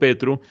Gustavo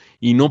Petro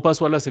y no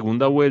pasó a la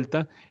segunda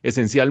vuelta,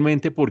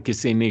 esencialmente porque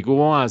se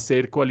negó a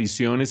hacer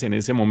coaliciones en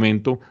ese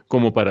momento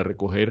como para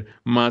recoger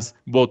más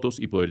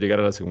votos y poder llegar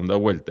a la segunda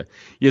vuelta.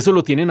 Y eso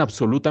lo tienen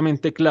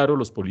absolutamente claro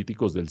los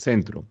políticos del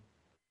centro.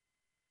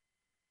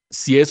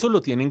 Si eso lo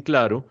tienen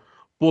claro,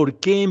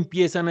 ¿por qué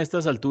empiezan a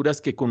estas alturas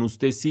que con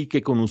usted sí,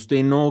 que con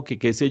usted no, que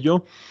qué sé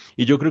yo?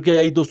 Y yo creo que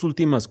hay dos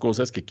últimas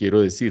cosas que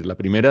quiero decir. La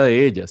primera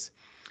de ellas,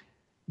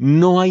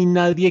 no hay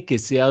nadie que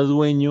sea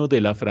dueño de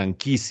la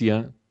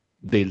franquicia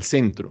del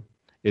centro.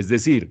 Es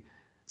decir,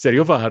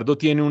 Sergio Fajardo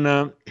tiene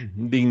una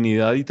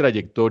dignidad y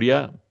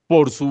trayectoria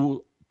por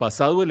su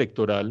pasado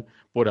electoral,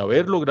 por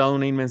haber logrado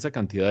una inmensa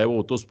cantidad de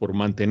votos, por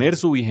mantener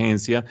su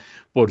vigencia,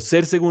 por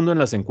ser segundo en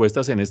las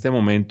encuestas en este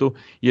momento,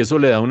 y eso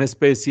le da una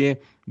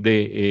especie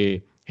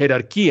de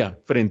jerarquía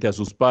frente a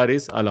sus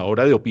pares a la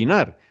hora de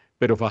opinar.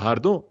 Pero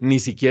Fajardo ni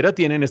siquiera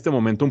tiene en este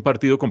momento un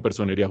partido con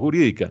personería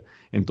jurídica.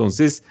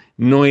 Entonces,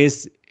 no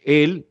es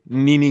él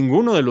ni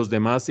ninguno de los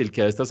demás el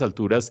que a estas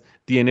alturas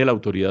tiene la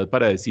autoridad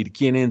para decir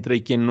quién entra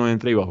y quién no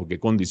entra y bajo qué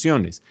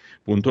condiciones.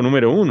 Punto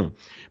número 1.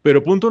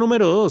 Pero punto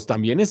número 2,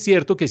 también es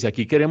cierto que si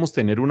aquí queremos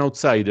tener un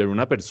outsider,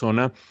 una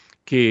persona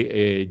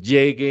que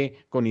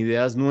llegue con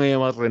ideas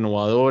nuevas,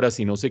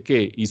 renovadoras y no sé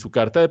qué, y su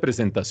carta de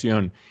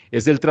presentación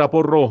es el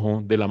trapo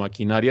rojo de la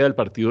maquinaria del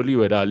Partido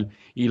Liberal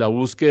y la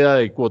búsqueda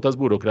de cuotas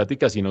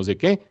burocráticas y no sé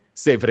qué,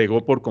 se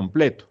fregó por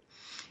completo.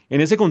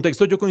 En ese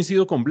contexto yo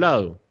coincido con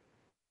Vlado.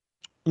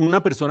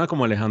 Una persona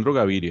como Alejandro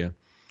Gaviria,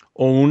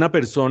 o una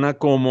persona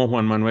como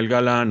Juan Manuel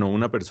Galán, o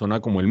una persona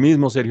como el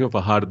mismo Sergio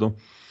Fajardo,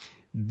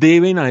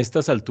 deben a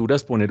estas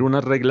alturas poner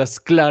unas reglas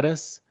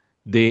claras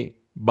de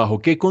bajo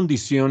qué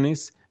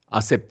condiciones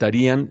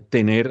aceptarían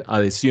tener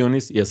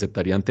adhesiones y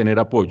aceptarían tener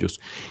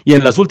apoyos. Y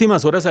en las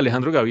últimas horas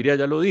Alejandro Gaviria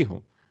ya lo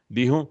dijo.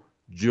 Dijo,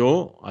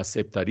 yo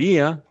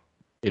aceptaría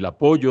el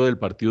apoyo del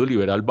Partido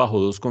Liberal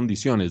bajo dos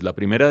condiciones. La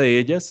primera de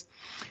ellas,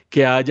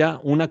 que haya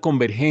una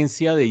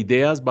convergencia de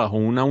ideas bajo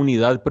una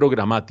unidad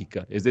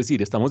programática. Es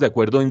decir, ¿estamos de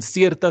acuerdo en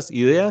ciertas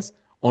ideas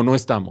o no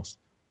estamos?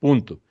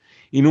 Punto.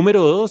 Y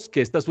número 2,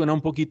 que esta suena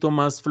un poquito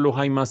más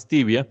floja y más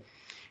tibia,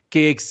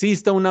 que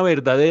exista una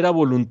verdadera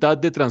voluntad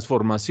de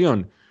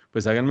transformación.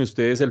 pues háganme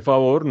ustedes el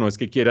favor, no es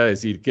que quiera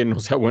decir que no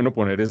sea bueno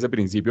poner ese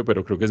principio,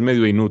 pero creo que es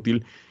medio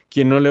inútil.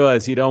 ¿Quién no le va a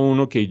decir a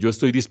uno que yo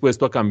estoy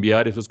dispuesto a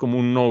cambiar? Eso es como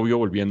un novio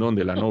volviendo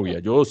donde la novia.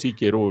 Yo sí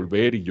quiero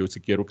volver y yo sí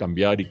quiero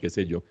cambiar y qué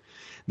sé yo.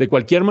 De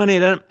cualquier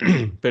manera,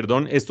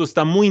 perdón, esto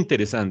está muy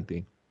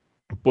interesante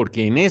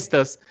porque en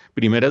estas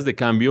primeras de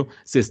cambio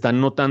se están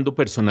notando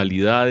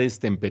personalidades,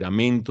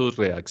 temperamentos,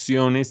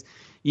 reacciones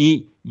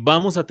y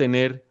vamos a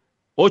tener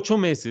 8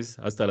 meses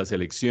hasta las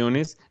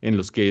elecciones en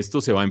los que esto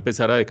se va a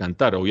empezar a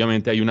decantar.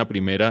 Obviamente hay una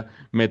primera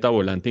meta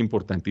volante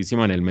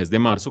importantísima en el mes de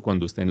marzo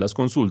cuando estén las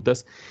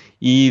consultas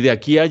y de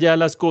aquí a allá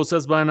las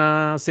cosas van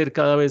a ser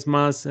cada vez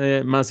más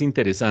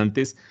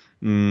interesantes.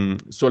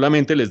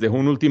 Solamente les dejo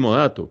un último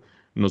dato.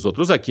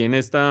 Nosotros aquí en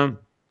esta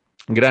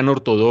gran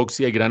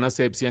ortodoxia y gran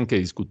asepsia en que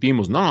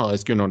discutimos, no,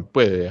 es que uno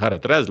puede dejar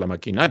atrás la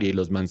maquinaria y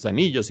los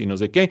manzanillos y no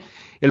sé qué.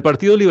 El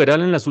Partido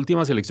Liberal en las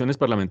últimas elecciones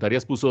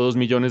parlamentarias puso 2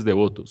 millones de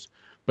votos.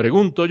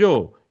 Pregunto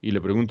yo, y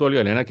le pregunto a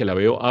Olga Elena que la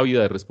veo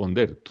ávida de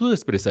responder, ¿tú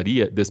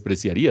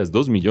despreciarías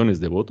 2 millones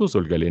de votos,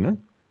 Olga Elena?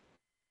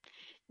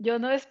 Yo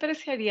no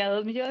despreciaría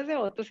 2 millones de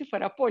votos si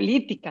fuera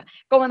política.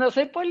 Como no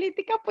soy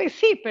política, pues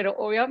sí, pero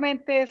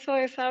obviamente eso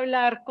es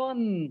hablar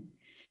con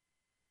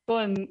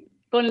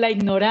la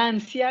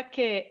ignorancia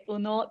que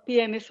uno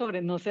tiene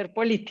sobre no ser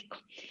político.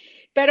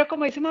 Pero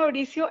como dice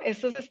Mauricio,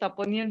 esto se está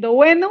poniendo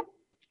bueno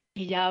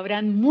y ya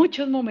habrán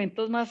muchos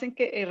momentos más en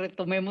que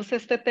retomemos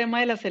este tema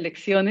de las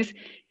elecciones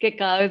que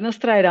cada vez nos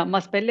traerá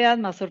más peleas,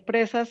 más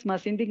sorpresas,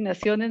 más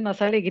indignaciones,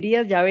 más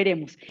alegrías, ya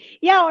veremos.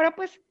 Y ahora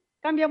pues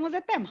cambiamos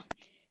de tema.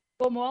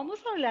 Como vamos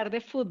a hablar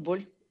de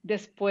fútbol,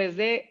 después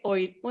de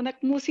oír una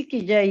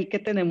musiquilla ahí que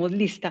tenemos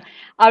lista,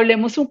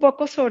 hablemos un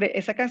poco sobre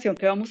esa canción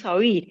que vamos a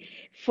oír.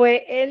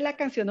 Fue la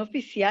canción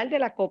oficial de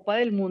la Copa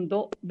del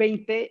Mundo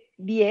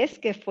 2010,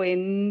 que fue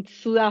en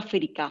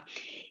Sudáfrica,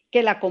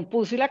 que la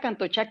compuso y la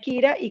cantó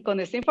Shakira, y con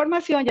esta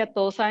información ya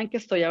todos saben que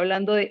estoy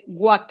hablando de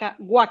Waka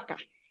Waka,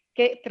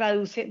 que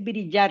traduce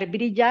brillar,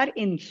 brillar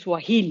en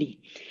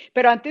suajili.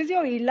 Pero antes de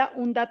oírla,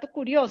 un dato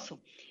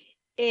curioso.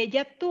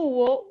 Ella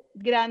tuvo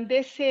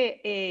grandes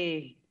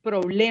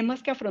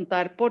problemas que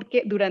afrontar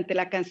porque durante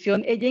la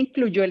canción ella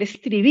incluyó el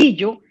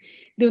estribillo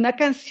de una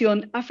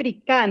canción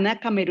africana,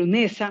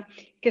 camerunesa,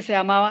 que se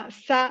llamaba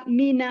Sa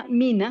Mina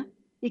Mina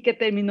y que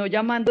terminó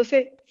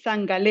llamándose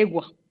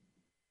Sangalegua.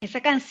 Esa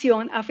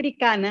canción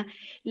africana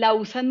la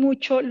usan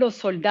mucho los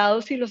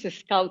soldados y los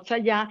scouts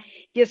allá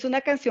y es una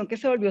canción que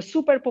se volvió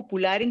súper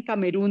popular en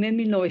Camerún en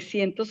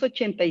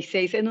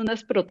 1986 en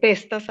unas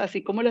protestas,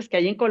 así como las que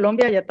hay en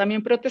Colombia, allá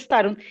también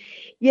protestaron.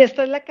 Y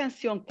esta es la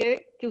canción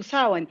que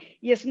usaban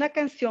y es una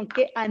canción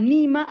que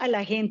anima a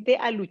la gente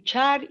a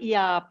luchar y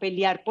a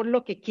pelear por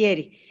lo que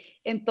quiere.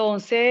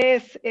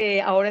 Entonces,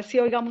 ahora sí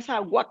oigamos a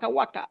Waka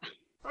Waka.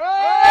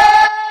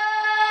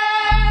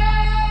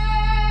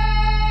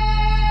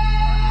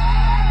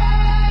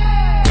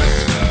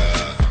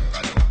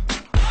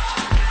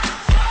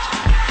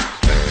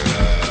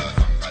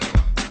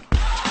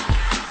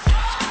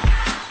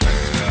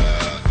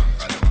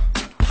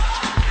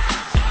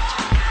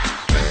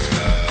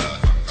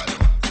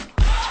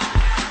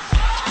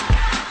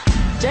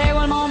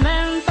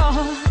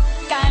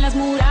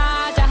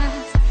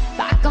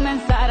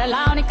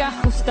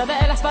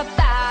 De las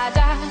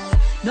batallas,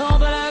 no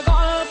duele el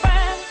golpe,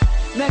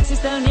 no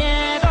existe el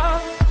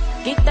miedo,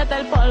 quítate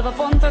el polvo,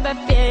 ponte de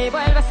pie y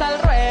vuelves al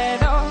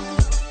ruedo,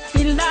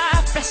 y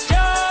la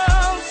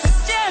presión se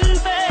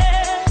siente,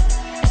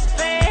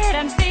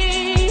 espera en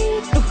ti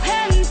tu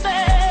gente,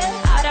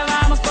 ahora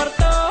vamos por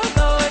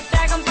todo, te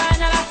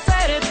acompaña la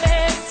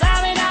suerte,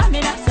 Samina,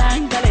 mira,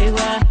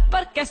 Sangalegua,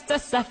 porque esto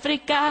es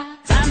África,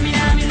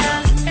 Samina,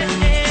 mira,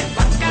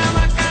 waka,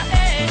 waka,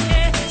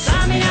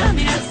 Samina,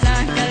 mira,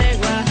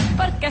 Sangalegua,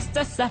 porque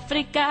esto es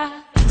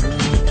África.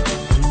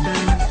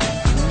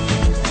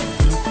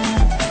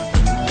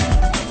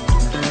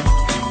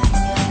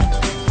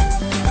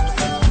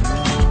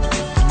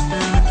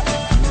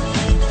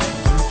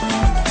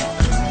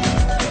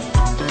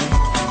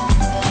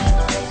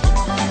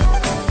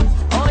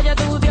 Oye a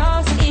tu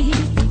Dios y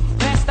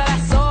no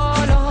estarás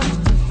solo.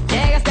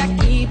 Llegaste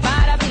aquí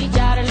para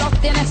brillar, lo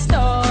tienes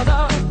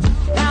todo.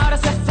 La hora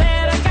se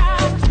acerca,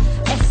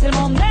 es el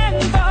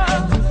momento.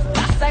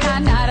 Vas a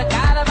ganar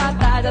cada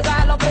batalla,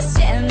 ya lo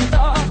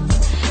presiento.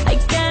 Hay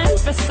que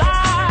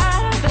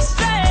empezar de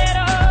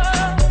cero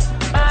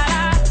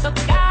para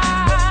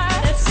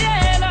tocar el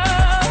cielo.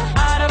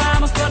 Ahora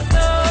vamos por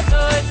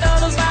todo y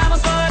todos vamos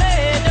por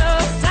ello.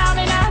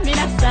 Samina,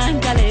 mira,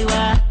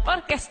 Sangalegua,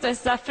 porque esto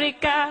es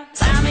África.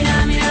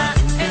 Samina, mira,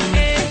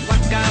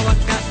 waka,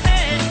 waka,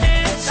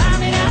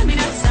 Samina,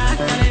 mira,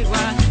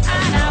 Sangalegua,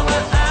 anawa,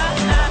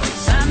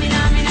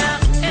 Samina, mira,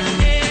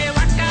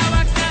 waka,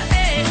 waka,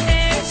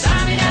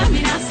 Samina,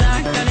 mira,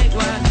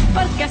 Sangalegua,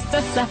 porque esto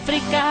es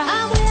África.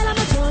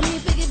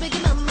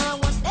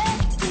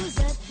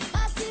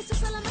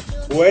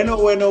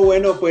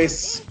 Bueno,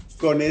 pues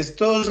con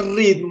estos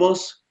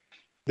ritmos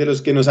de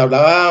los que nos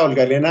hablaba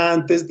Olga Elena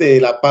antes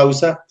de la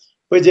pausa,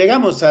 pues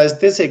llegamos a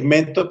este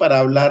segmento para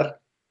hablar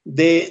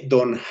de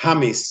Don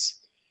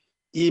James.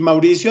 Y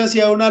Mauricio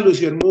hacía una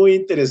alusión muy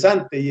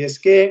interesante, y es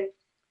que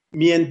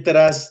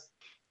mientras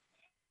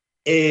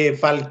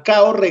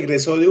Falcao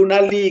regresó de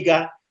una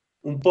liga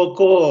un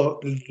poco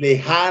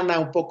lejana,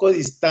 un poco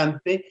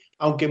distante,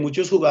 aunque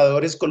muchos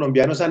jugadores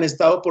colombianos han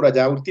estado por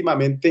allá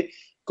últimamente,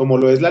 como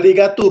lo es la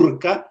Liga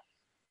Turca,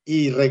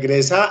 y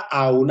regresa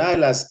a una de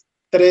las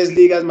tres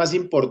ligas más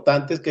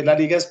importantes, que es la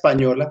Liga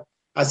Española,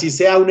 así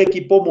sea un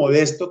equipo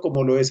modesto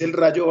como lo es el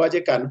Rayo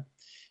Vallecano.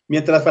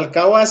 Mientras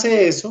Falcao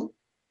hace eso,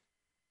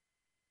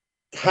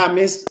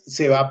 James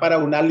se va para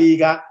una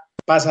liga,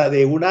 pasa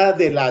de una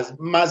de las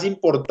más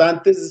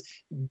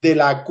importantes de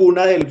la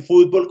cuna del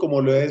fútbol, como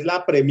lo es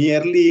la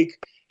Premier League,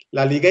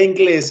 la liga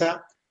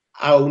inglesa,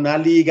 a una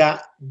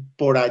liga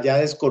por allá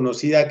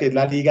desconocida, que es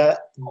la liga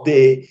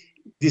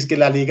dizque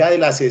la Liga de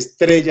las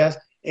Estrellas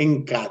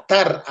en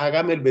Qatar,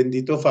 hágame el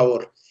bendito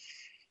favor.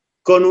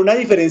 Con una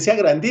diferencia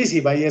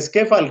grandísima, y es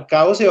que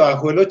Falcao se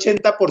bajó el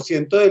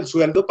 80% del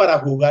sueldo para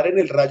jugar en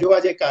el Rayo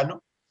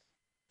Vallecano,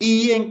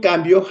 y en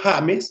cambio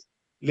James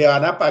le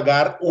van a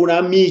pagar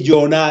una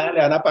millonada,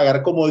 le van a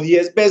pagar como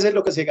 10 veces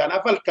lo que se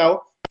gana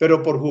Falcao,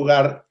 pero por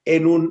jugar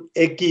en un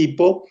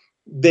equipo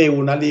de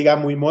una liga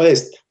muy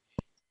modesta.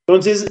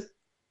 Entonces,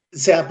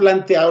 se ha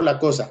planteado la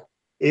cosa,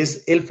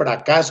 ¿es el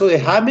fracaso de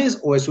James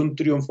o es un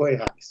triunfo de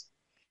James?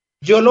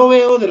 Yo lo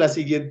veo de la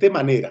siguiente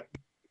manera,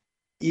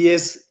 y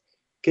es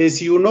que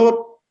si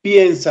uno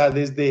piensa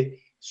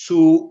desde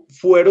su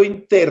fuero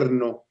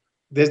interno,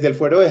 desde el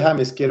fuero de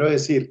James, quiero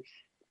decir,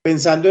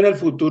 pensando en el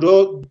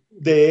futuro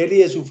de él y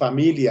de su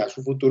familia,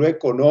 su futuro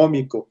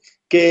económico,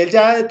 que él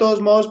ya de todos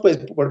modos, pues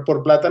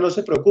por plata no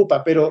se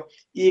preocupa, pero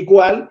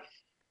igual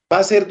va a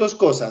hacer dos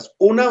cosas.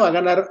 Una, va a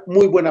ganar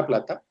muy buena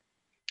plata,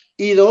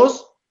 y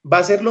dos, va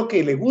a hacer lo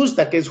que le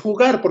gusta, que es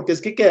jugar, porque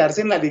es que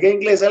quedarse en la liga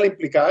inglesa le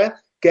implicaba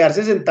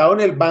quedarse sentado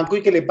en el banco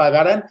y que le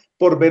pagaran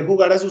por ver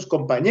jugar a sus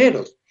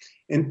compañeros.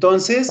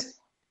 Entonces,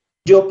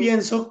 yo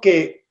pienso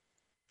que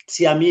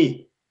si a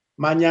mí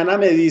mañana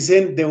me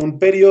dicen de un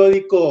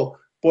periódico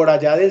por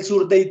allá del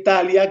sur de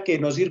Italia que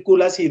no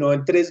circula sino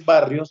en 3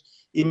 barrios,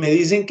 y me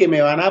dicen que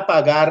me van a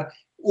pagar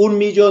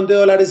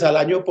 $1.000.000 al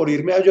año por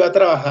irme yo a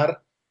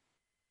trabajar,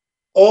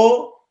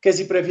 o que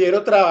si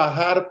prefiero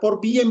trabajar por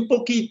bien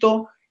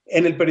poquito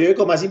en el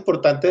periódico más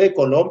importante de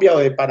Colombia o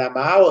de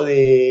Panamá o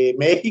de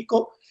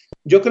México,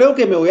 yo creo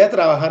que me voy a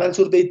trabajar al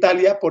sur de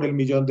Italia por el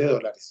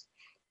 $1.000.000,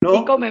 Y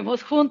 ¿no?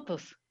 comemos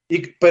juntos.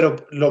 Pero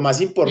lo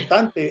más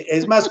importante,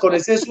 es más, con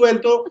ese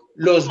sueldo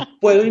los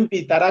puedo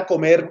invitar a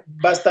comer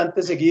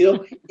bastante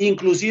seguido,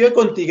 inclusive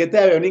con tiquete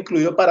de avión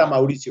incluido para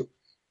Mauricio.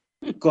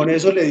 Con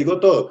eso le digo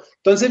todo.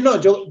 Entonces, no,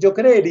 yo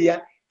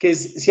creería que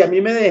si a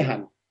mí me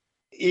dejan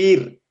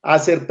ir a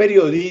hacer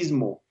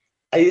periodismo,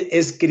 a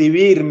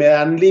escribir, me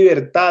dan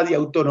libertad y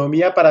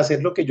autonomía para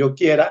hacer lo que yo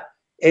quiera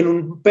en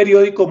un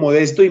periódico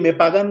modesto y me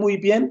pagan muy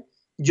bien,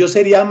 yo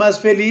sería más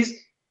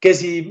feliz que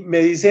si me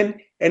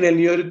dicen en el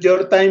New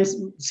York Times,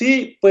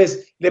 sí,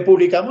 pues le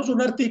publicamos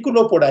un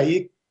artículo por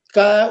ahí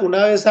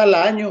una vez al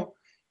año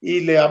y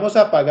le vamos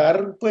a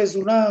pagar pues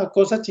una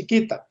cosa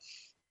chiquita.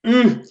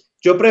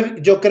 Yo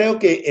creo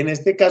que en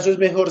este caso es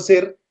mejor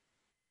ser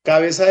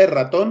cabeza de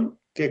ratón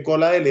que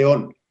cola de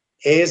león.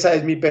 Esa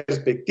es mi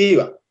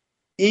perspectiva.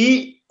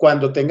 Y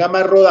cuando tenga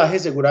más rodaje,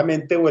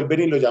 seguramente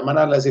vuelven y lo llaman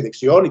a la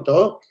selección y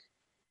todo.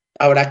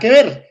 Habrá que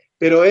ver,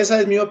 pero esa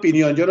es mi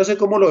opinión. Yo no sé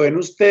cómo lo ven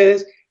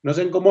ustedes, no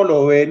sé cómo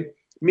lo ven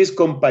mis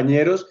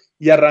compañeros,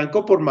 y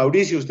arranco por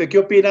Mauricio. ¿Usted qué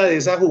opina de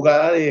esa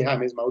jugada de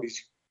James,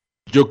 Mauricio?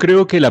 Yo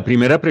creo que la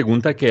primera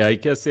pregunta que hay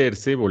que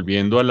hacerse,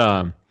 volviendo a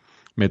la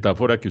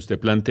metáfora que usted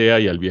plantea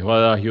y al viejo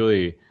adagio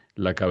de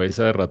la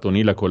cabeza de ratón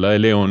y la cola de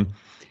león,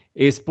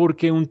 es por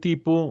qué un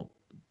tipo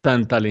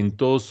tan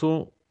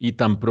talentoso y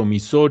tan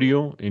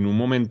promisorio en un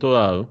momento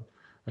dado,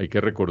 hay que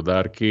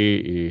recordar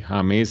que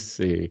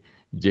James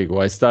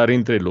llegó a estar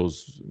entre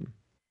los,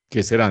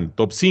 ¿qué serán?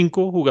 Top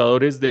 5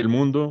 jugadores del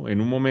mundo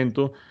en un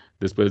momento,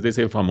 después de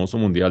ese famoso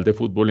Mundial de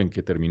Fútbol en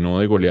que terminó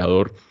de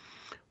goleador.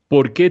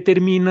 ¿Por qué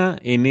termina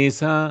en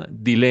ese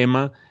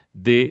dilema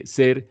de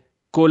ser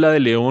cola de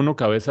león o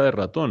cabeza de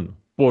ratón?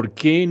 ¿Por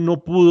qué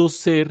no pudo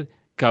ser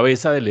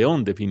cabeza de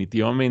león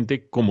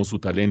definitivamente como su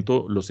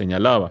talento lo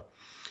señalaba?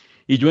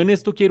 Y yo en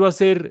esto quiero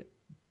hacer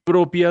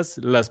propias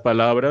las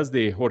palabras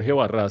de Jorge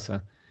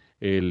Barraza,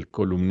 el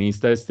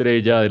columnista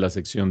estrella de la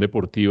sección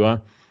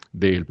deportiva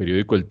del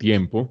periódico El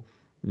Tiempo.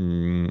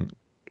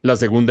 La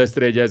segunda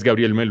estrella es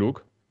Gabriel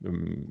Meluk.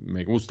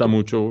 Me gusta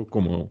mucho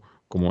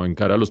como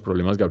encara los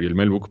problemas Gabriel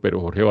Meluk, pero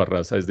Jorge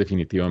Barraza es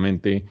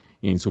definitivamente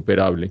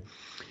insuperable.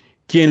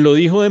 Quien lo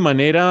dijo de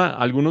manera,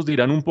 algunos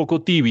dirán un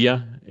poco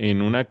tibia,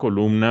 en una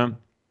columna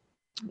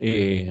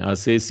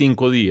hace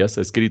 5 días,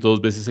 ha escrito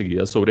 2 veces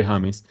seguidas sobre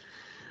James,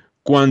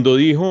 cuando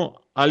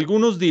dijo,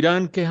 algunos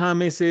dirán que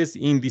James es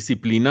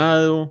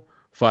indisciplinado,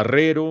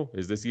 farrero,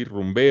 es decir,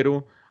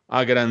 rumbero,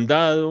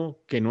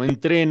 agrandado, que no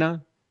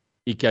entrena,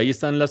 y que ahí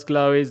están las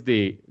claves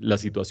de la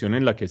situación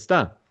en la que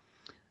está.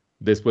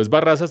 Después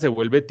Barraza se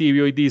vuelve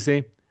tibio y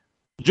dice,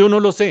 yo no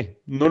lo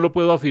sé, no lo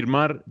puedo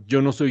afirmar,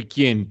 yo no soy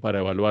quien para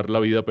evaluar la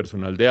vida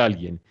personal de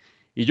alguien.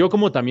 Y yo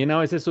como también a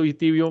veces soy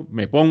tibio,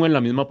 me pongo en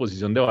la misma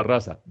posición de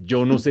Barraza.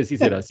 Yo no sé si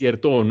será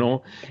cierto o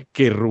no,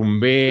 que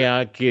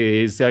rumbea,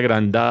 que es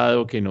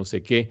agrandado, que no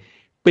sé qué.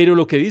 Pero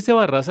lo que dice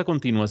Barraza a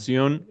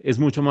continuación es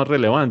mucho más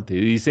relevante.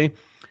 Dice,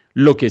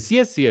 lo que sí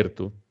es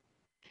cierto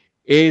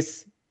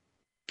es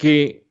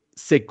que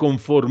se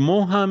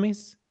conformó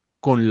James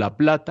con la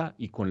plata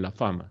y con la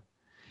fama,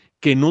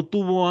 que no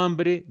tuvo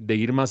hambre de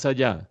ir más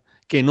allá,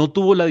 que no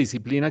tuvo la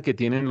disciplina que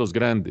tienen los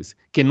grandes,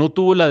 que no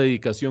tuvo la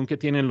dedicación que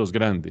tienen los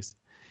grandes.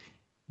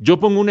 Yo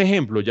pongo un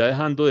ejemplo, ya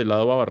dejando de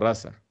lado a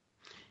Barraza,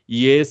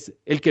 y es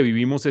el que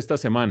vivimos esta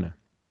semana.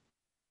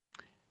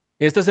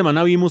 Esta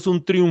semana vimos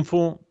un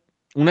triunfo,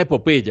 una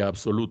epopeya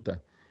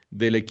absoluta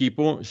del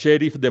equipo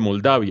Sheriff de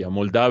Moldavia.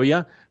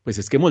 Moldavia, pues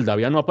es que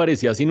Moldavia no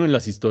aparecía sino en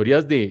las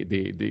historias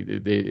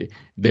de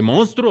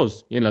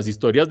monstruos, y en las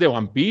historias de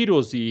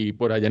vampiros y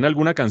por allá en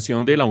alguna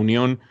canción de la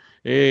Unión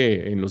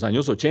en los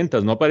años 80,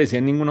 no aparecía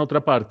en ninguna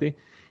otra parte.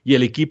 Y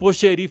el equipo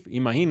Sheriff,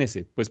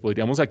 imagínense, pues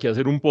podríamos aquí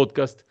hacer un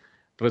podcast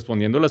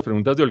respondiendo las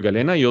preguntas de Olga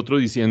Elena y otro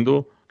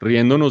diciendo,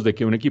 riéndonos de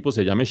que un equipo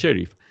se llame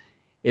Sheriff.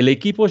 El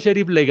equipo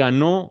Sheriff le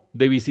ganó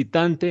de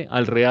visitante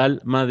al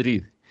Real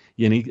Madrid.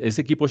 Y en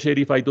ese equipo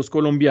Sheriff hay dos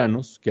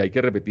colombianos, que hay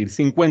que repetir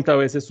 50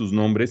 veces sus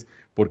nombres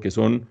porque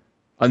son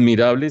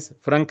admirables,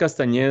 Fran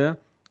Castañeda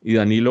y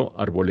Danilo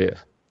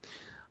Arboleda.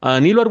 A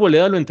Danilo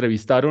Arboleda lo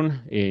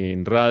entrevistaron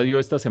en radio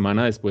esta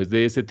semana después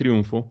de ese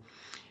triunfo.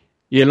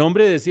 Y el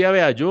hombre decía,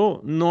 vea,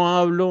 yo no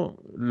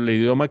hablo el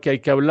idioma que hay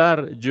que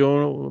hablar,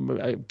 yo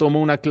tomo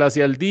una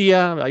clase al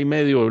día, ahí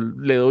medio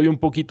le doy un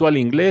poquito al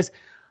inglés.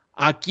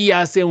 Aquí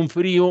hace un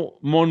frío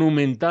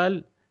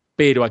monumental,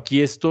 pero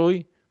aquí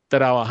estoy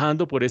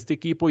trabajando por este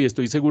equipo y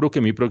estoy seguro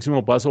que mi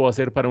próximo paso va a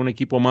ser para un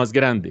equipo más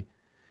grande.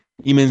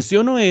 Y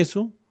menciono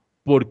eso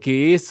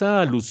porque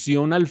esa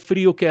alusión al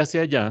frío que hace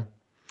allá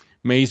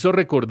me hizo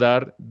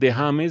recordar de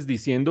James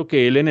diciendo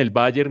que él en el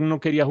Bayern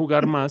no quería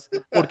jugar más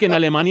porque en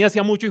Alemania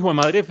hacía mucho hijo de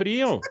madre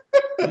frío.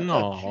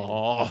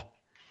 No,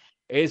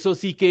 eso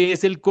sí que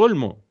es el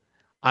colmo.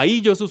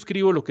 Ahí yo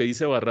suscribo lo que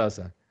dice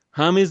Barraza.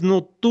 James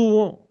no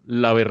tuvo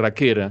la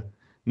berraquera,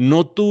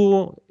 no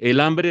tuvo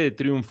el hambre de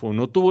triunfo,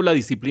 no tuvo la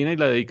disciplina y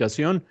la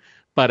dedicación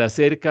para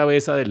ser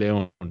cabeza de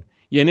león.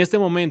 Y en este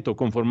momento,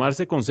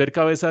 conformarse con ser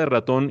cabeza de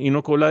ratón y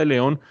no cola de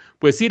león,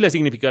 pues sí, le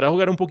significará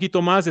jugar un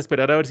poquito más,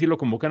 esperar a ver si lo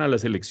convocan a la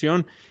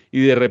selección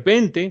y de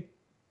repente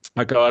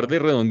acabar de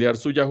redondear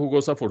su ya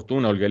jugosa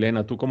fortuna. Olga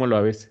Elena, ¿tú cómo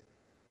la ves?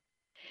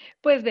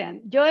 Pues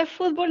vean, yo de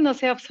fútbol no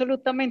sé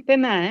absolutamente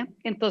nada,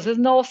 entonces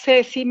no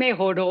sé si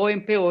mejoró o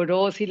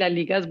empeoró, si la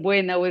liga es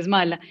buena o es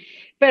mala,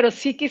 pero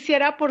sí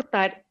quisiera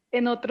aportar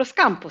en otros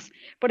campos.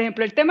 Por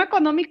ejemplo, el tema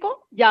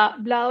económico, ya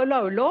Vlado lo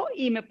habló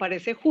y me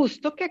parece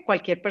justo que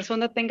cualquier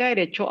persona tenga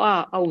derecho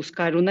a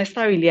buscar una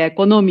estabilidad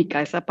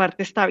económica, esa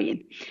parte está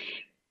bien.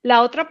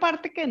 La otra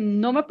parte que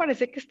no me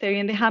parece que esté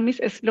bien de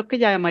James es lo que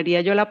llamaría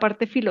yo la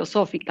parte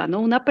filosófica, ¿no?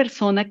 Una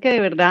persona que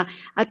de verdad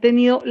ha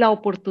tenido la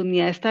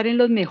oportunidad de estar en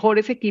los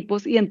mejores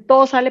equipos y en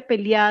todo sale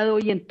peleado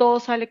y en todo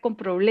sale con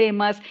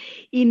problemas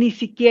y ni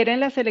siquiera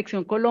en la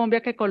selección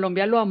Colombia, que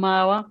Colombia lo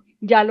amaba,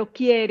 ya lo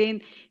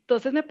quieren.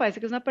 Entonces me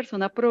parece que es una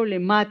persona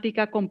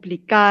problemática,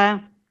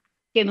 complicada,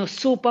 que no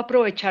supo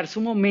aprovechar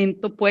su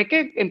momento. Puede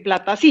que en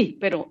plata sí,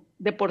 pero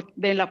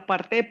de la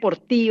parte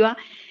deportiva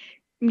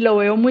lo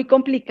veo muy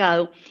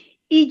complicado.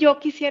 Y yo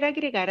quisiera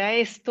agregar a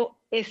esto,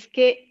 es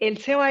que él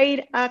se va a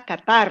ir a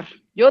Qatar.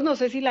 Yo no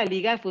sé si la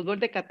Liga de Fútbol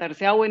de Qatar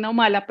sea buena o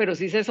mala, pero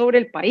sí sé sobre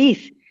el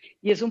país.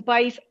 Y es un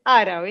país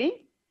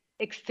árabe,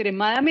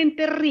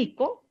 extremadamente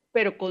rico,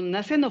 pero con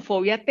una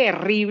xenofobia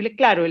terrible.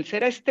 Claro, él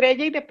será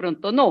estrella y de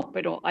pronto no,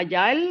 pero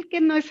allá el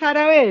que no es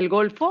árabe del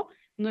Golfo,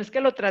 no es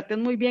que lo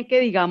traten muy bien, que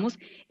digamos,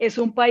 es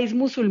un país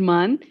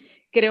musulmán.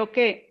 Creo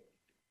que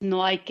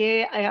no hay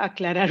que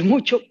aclarar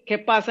mucho qué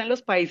pasa en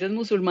los países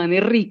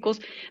musulmanes ricos,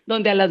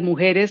 donde a las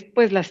mujeres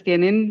pues las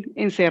tienen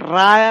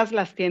encerradas,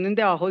 las tienen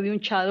debajo de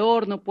un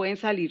chador, no pueden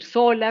salir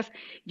solas.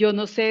 Yo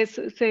no sé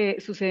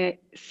su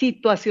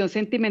situación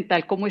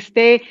sentimental cómo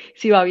esté,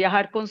 si va a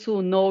viajar con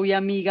su novia,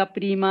 amiga,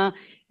 prima,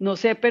 no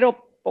sé,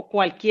 pero o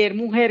cualquier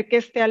mujer que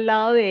esté al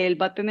lado de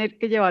él va a tener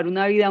que llevar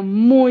una vida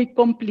muy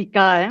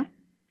complicada.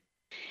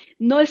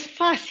 No es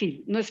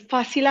fácil, no es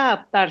fácil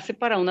adaptarse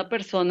para una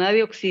persona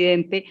de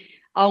Occidente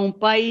a un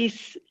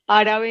país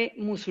árabe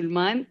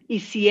musulmán y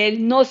si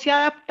él no se ha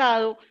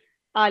adaptado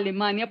a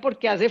Alemania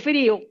porque hace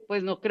frío,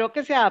 pues no creo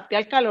que se adapte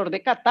al calor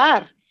de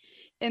Qatar.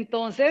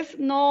 Entonces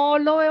no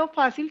lo veo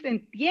fácil,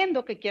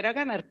 entiendo que quiera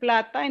ganar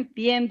plata,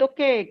 entiendo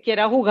que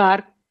quiera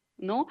jugar,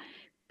 ¿no?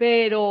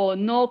 Pero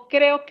no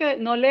creo que,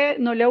 no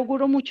le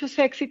auguro muchos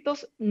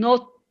éxitos,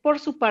 no por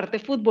su parte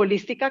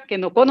futbolística, que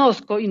no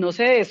conozco y no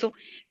sé de eso,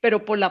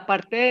 pero por la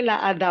parte de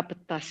la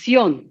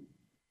adaptación.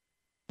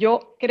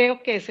 Yo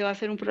creo que ese va a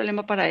ser un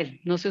problema para él.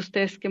 No sé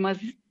ustedes qué más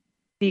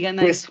digan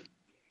a Pues, eso.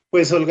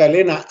 pues Olga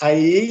Elena,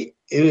 ahí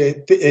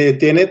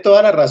tiene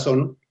toda la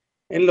razón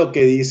en lo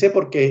que dice,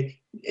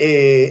 porque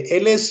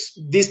él es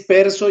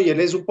disperso y él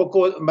es un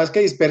poco más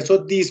que disperso,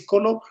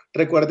 díscolo.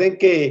 Recuerden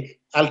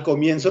que al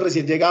comienzo,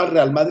 recién llegado al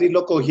Real Madrid,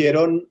 lo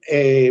cogieron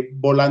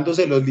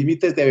volándose los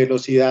límites de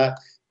velocidad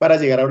para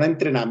llegar a un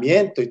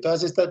entrenamiento y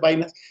todas estas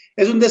vainas.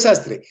 Es un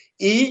desastre.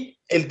 Y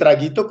el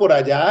traguito por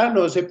allá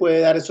no se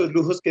puede dar esos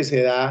lujos que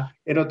se da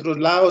en otros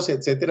lados,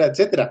 etcétera,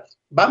 etcétera.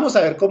 Vamos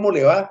a ver cómo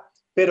le va.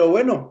 Pero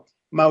bueno,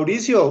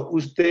 Mauricio,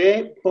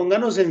 usted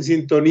pónganos en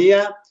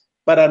sintonía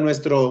para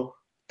nuestro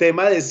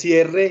tema de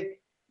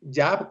cierre,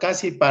 ya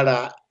casi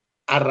para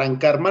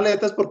arrancar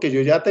maletas, porque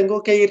yo ya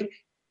tengo que ir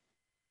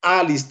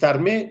a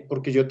alistarme,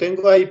 porque yo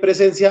tengo ahí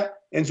presencia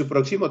en su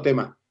próximo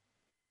tema.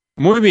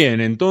 Muy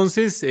bien,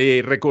 entonces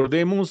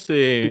recordemos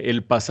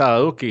el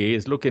pasado, que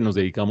es lo que nos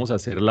dedicamos a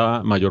hacer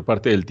la mayor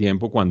parte del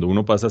tiempo cuando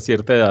uno pasa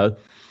cierta edad,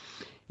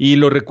 y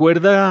lo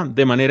recuerda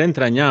de manera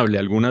entrañable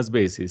algunas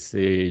veces.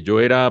 Yo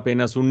era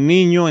apenas un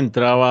niño,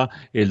 entraba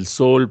el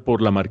sol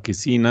por la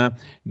marquesina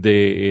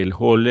del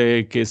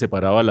hall que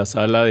separaba la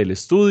sala del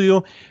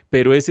estudio,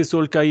 pero ese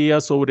sol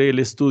caía sobre el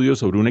estudio,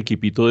 sobre un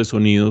equipito de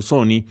sonido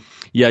Sony,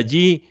 y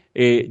allí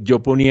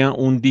yo ponía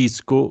un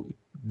disco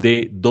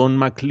de Don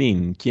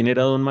McLean. ¿Quién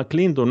era Don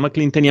McLean? Don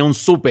McLean tenía un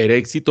super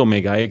éxito,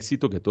 mega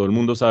éxito, que todo el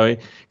mundo sabe,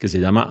 que se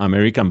llama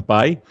American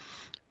Pie.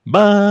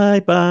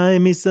 Bye, bye,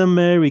 Miss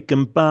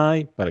American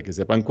Pie, para que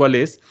sepan cuál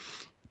es.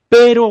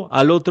 Pero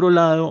al otro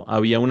lado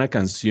había una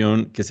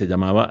canción que se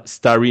llamaba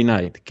Starry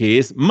Night, que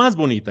es más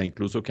bonita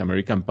incluso que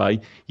American Pie,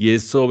 y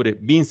es sobre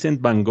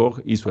Vincent Van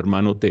Gogh y su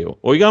hermano Theo.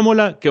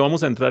 Oigámosla, que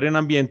vamos a entrar en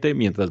ambiente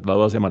mientras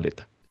Vlado hace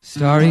maleta.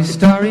 Starry,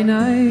 starry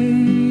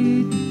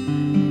night,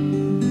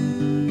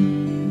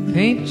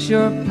 paint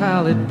your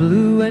palette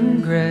blue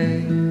and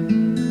gray.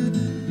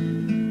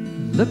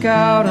 Look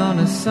out on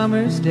a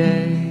summer's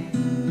day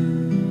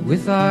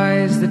with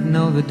eyes that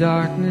know the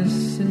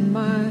darkness in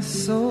my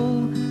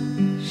soul.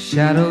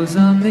 Shadows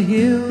on the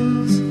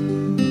hills,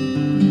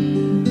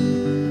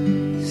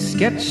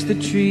 sketch the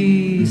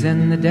trees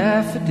and the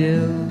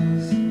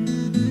daffodils,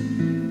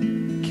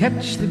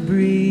 catch the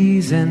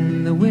breeze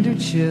and the winter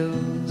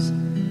chills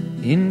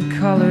in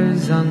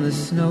colors on the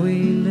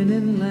snowy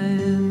linen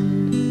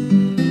land.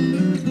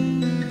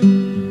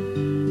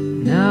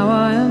 Now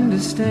I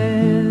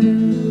understand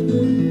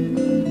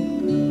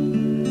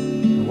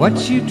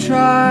what you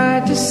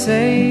tried to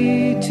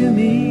say to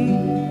me,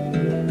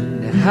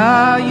 and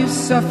how you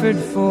suffered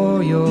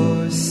for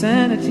your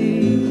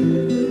sanity,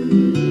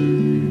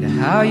 and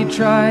how you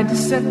tried to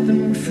set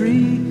them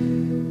free.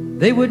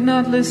 They would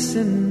not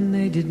listen,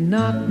 they did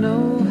not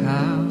know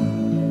how.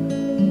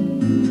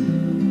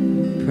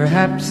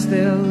 Perhaps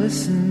they'll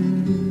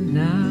listen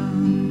now.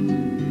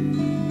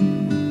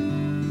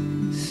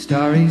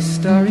 Starry,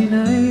 starry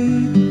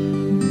night,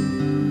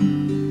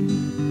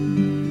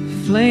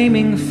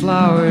 flaming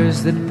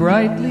flowers that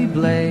brightly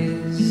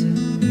blaze,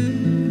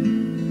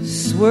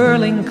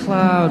 swirling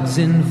clouds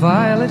in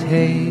violet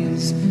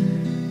haze,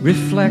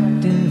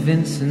 reflect in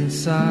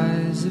Vincent's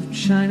eyes of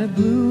china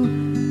blue,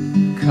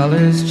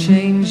 colors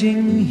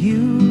changing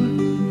hue.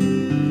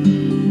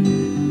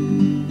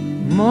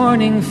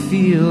 Morning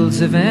fields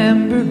of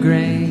amber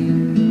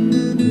grain,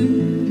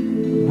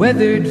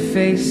 weathered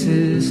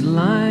faces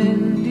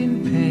lined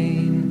in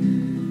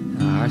pain,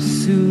 are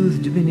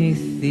soothed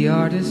beneath the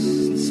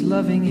artist's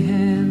loving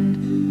hand.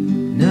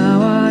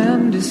 Now I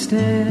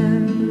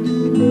understand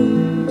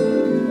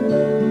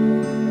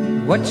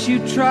what you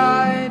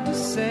tried to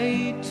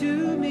say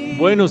to me.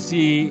 Bueno,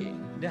 si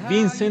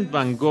Vincent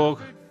Van Gogh,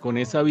 con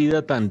esa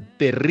vida tan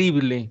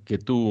terrible que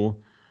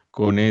tuvo,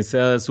 con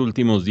esos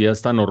últimos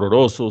días tan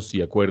horrorosos,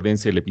 y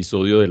acuérdense el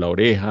episodio de la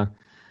oreja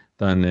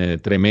tan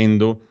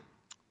tremendo,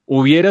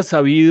 hubiera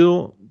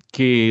sabido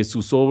que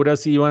sus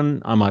obras iban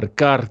a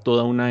marcar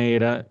toda una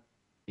era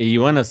e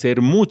iban a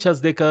ser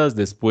muchas décadas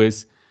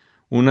después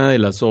una de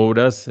las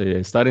obras,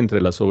 estar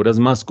entre las obras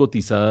más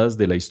cotizadas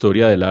de la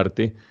historia del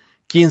arte.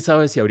 Quién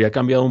sabe si habría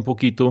cambiado un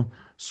poquito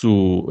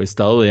su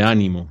estado de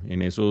ánimo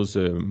en esos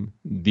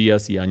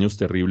días y años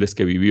terribles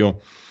que vivió.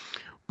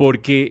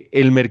 Porque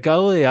el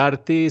mercado de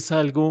arte es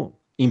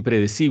algo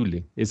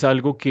impredecible, es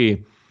algo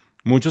que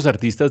muchos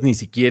artistas ni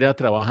siquiera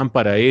trabajan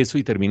para eso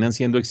y terminan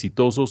siendo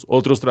exitosos,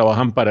 otros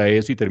trabajan para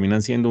eso y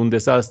terminan siendo un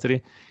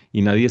desastre,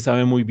 y nadie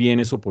sabe muy bien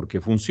eso por qué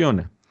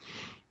funciona.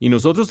 Y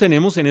nosotros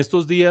tenemos en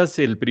estos días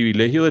el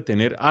privilegio de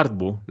tener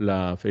Artbo,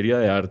 la feria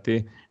de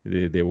arte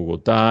de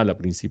Bogotá, la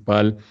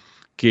principal,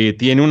 que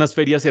tiene unas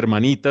ferias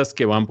hermanitas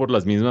que van por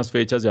las mismas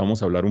fechas. Ya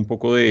vamos a hablar un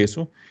poco de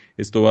eso.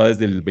 Esto va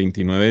desde el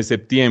 29 de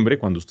septiembre,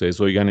 cuando ustedes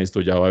oigan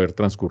esto ya va a haber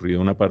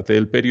transcurrido una parte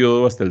del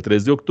periodo, hasta el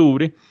 3 de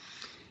octubre.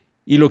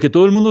 Y lo que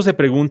todo el mundo se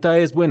pregunta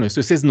es, bueno, ¿esto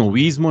es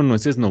esnovismo? ¿No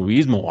es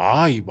esnovismo?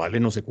 ¡Ay, vale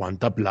no sé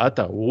cuánta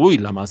plata! ¡Uy,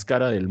 la más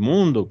cara del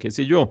mundo! ¿Qué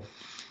sé yo?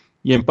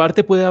 Y en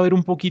parte puede haber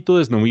un poquito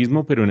de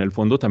esnovismo, pero en el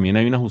fondo también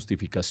hay una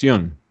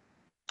justificación.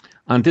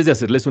 Antes de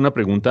hacerles una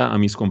pregunta a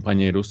mis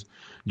compañeros,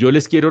 yo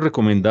les quiero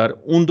recomendar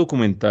un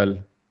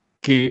documental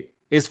que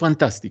es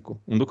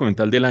fantástico, un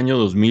documental del año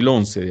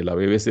 2011 de la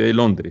BBC de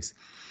Londres,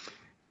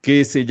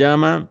 que se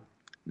llama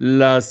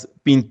Las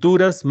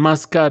pinturas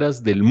más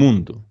caras del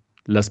mundo.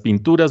 Las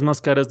pinturas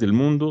más caras del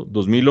mundo,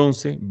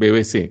 2011,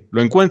 BBC.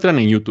 Lo encuentran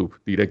en YouTube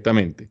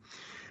directamente.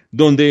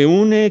 donde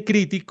un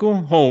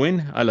crítico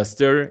joven,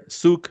 Alastair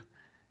Sooke,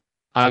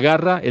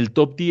 agarra el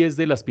top 10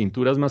 de las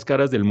pinturas más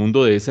caras del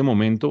mundo de ese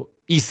momento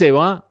y se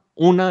va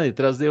una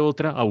detrás de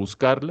otra a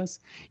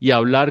buscarlas y a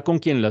hablar con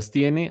quien las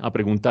tiene, a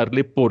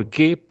preguntarle por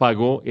qué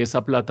pagó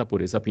esa plata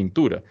por esa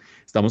pintura.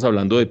 Estamos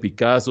hablando de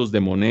Picassos,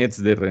 de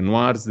Monets, de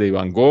Renoirs, de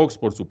Van Goghs,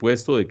 por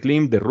supuesto, de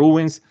Klimt, de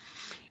Rubens,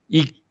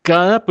 y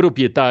cada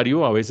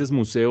propietario, a veces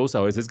museos,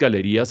 a veces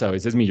galerías, a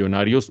veces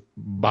millonarios,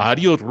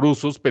 varios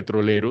rusos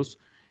petroleros,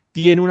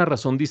 tiene una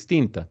razón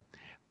distinta,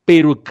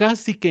 pero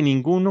casi que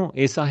ninguno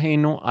es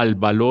ajeno al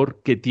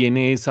valor que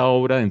tiene esa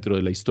obra dentro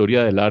de la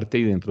historia del arte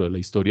y dentro de la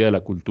historia de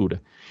la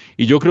cultura.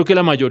 Y yo creo que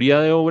la mayoría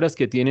de obras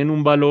que tienen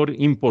un valor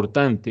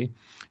importante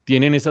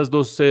tienen esas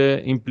dos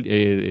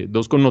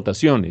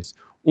connotaciones.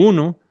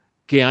 Uno,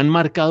 que han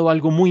marcado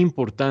algo muy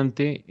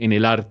importante en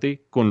el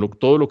arte, con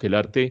todo lo que el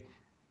arte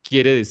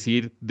quiere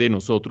decir de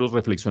nosotros,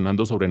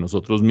 reflexionando sobre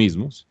nosotros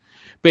mismos,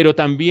 pero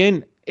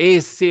también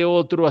ese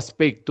otro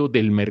aspecto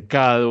del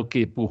mercado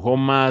que pujó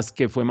más,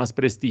 que fue más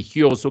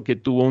prestigioso, que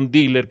tuvo un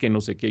dealer, que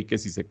no sé qué y que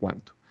sí sé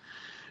cuánto.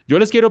 Yo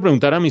les quiero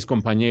preguntar a mis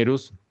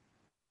compañeros,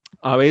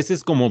 a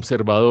veces como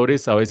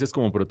observadores, a veces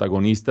como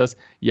protagonistas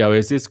y a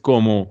veces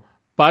como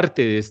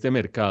parte de este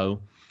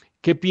mercado,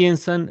 ¿qué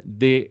piensan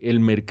del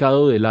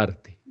mercado del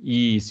arte?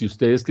 Y si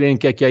ustedes creen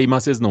que aquí hay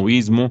más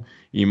esnobismo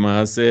y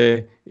más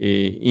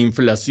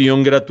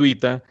inflación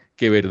gratuita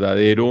que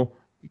verdadero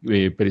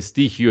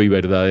prestigio y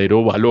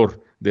verdadero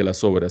valor de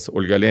las obras.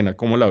 Olga Elena,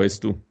 ¿cómo la ves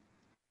tú?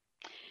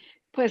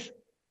 Pues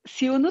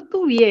si uno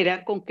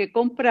tuviera con qué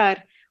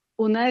comprar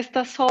una de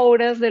estas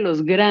obras de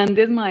los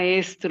grandes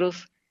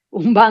maestros,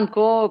 un Van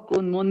Gogh,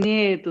 un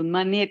Monet, un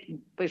Manet,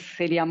 pues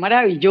sería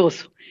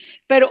maravilloso.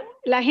 Pero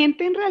la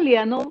gente en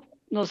realidad no,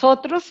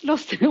 nosotros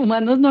los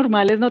humanos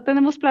normales no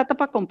tenemos plata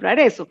para comprar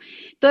eso.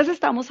 Entonces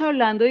estamos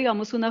hablando,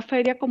 digamos, una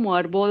feria como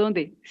Arbo,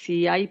 donde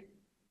sí hay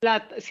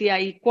plata, sí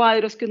hay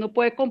cuadros que uno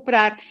puede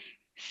comprar,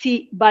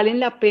 si valen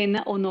la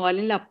pena o no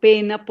valen la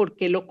pena, por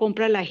qué lo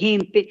compra la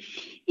gente.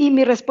 Y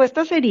mi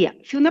respuesta sería,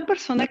 si una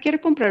persona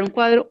quiere comprar un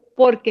cuadro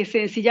porque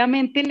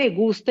sencillamente le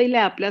gusta y le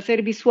da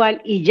placer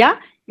visual y ya,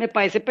 me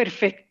parece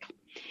perfecto.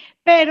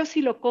 Pero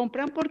si lo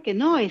compran porque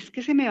no, es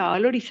que se me va a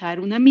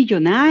valorizar una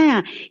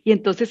millonada y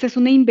entonces es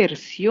una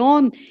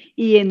inversión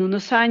y en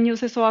unos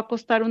años eso va a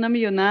costar una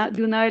millonada,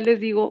 de una vez les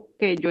digo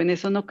que yo en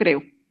eso no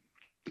creo.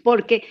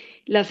 Porque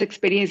las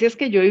experiencias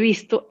que yo he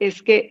visto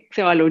es que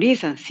se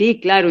valorizan,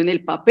 sí, claro, en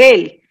el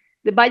papel,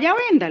 vaya,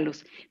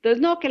 véndalos.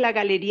 Entonces, no, que la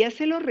galería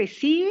se lo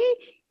recibe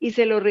y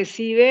se lo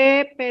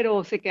recibe,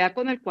 pero se queda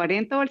con el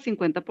 40 o el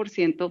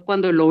 50%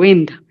 cuando lo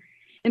venda.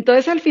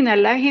 Entonces, al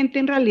final, la gente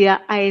en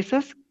realidad a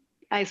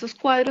esos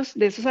cuadros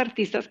de esos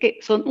artistas que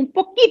son un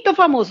poquito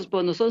famosos,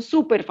 pero no son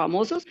súper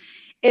famosos,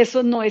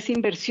 eso no es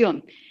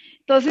inversión.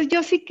 Entonces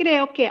yo sí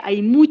creo que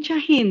hay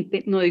mucha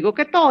gente, no digo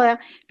que toda,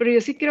 pero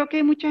yo sí creo que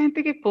hay mucha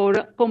gente que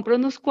compra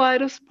unos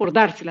cuadros por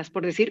dárselas,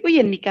 por decir,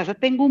 oye, en mi casa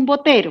tengo un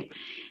botero.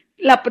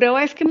 La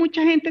prueba es que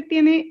mucha gente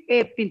tiene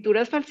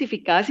pinturas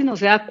falsificadas y no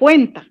se da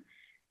cuenta,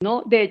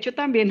 ¿no? De hecho,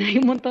 también hay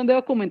un montón de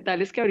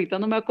documentales que ahorita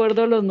no me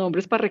acuerdo los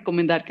nombres para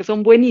recomendar, que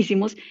son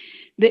buenísimos,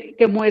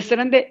 que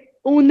muestran de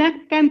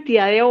una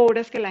cantidad de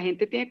obras que la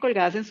gente tiene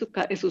colgadas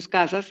en sus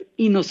casas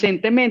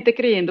inocentemente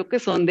creyendo que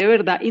son de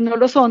verdad y no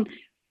lo son,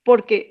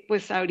 porque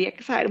pues habría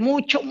que saber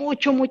mucho,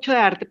 mucho, mucho de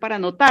arte para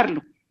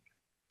notarlo.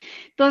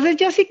 Entonces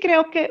yo sí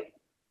creo que,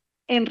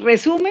 en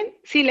resumen,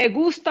 si le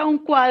gusta un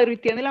cuadro y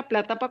tiene la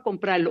plata para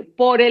comprarlo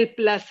por el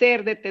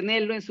placer de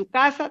tenerlo en su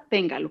casa,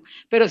 téngalo.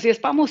 Pero si es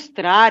para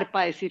mostrar,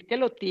 para decir que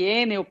lo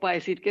tiene o para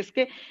decir que es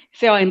que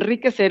se va a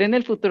enriquecer en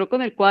el futuro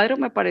con el cuadro,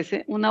 me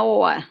parece una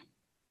bobada.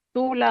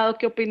 ¿Tú, Lado,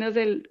 qué opinas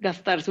del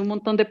gastarse un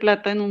montón de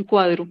plata en un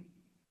cuadro?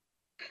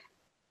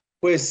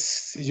 Pues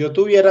si yo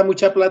tuviera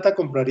mucha plata,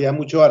 compraría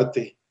mucho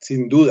arte,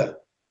 sin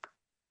duda.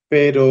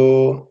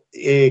 Pero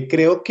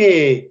creo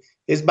que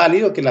es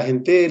válido que la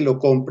gente lo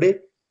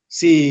compre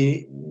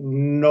si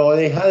no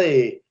deja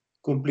de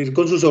cumplir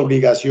con sus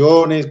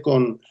obligaciones,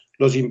 con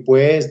los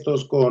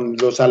impuestos, con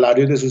los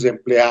salarios de sus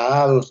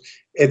empleados,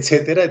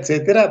 etcétera,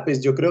 etcétera.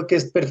 Pues yo creo que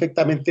es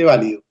perfectamente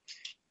válido.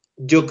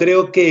 Yo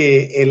creo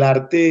que el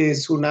arte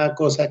es una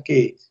cosa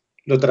que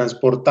lo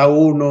transporta a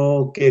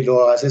uno, que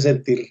lo hace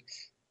sentir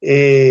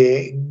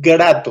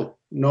grato,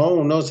 ¿no?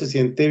 Uno se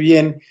siente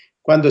bien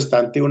cuando está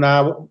ante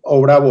una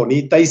obra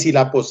bonita y si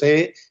la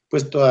posee,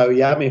 pues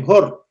todavía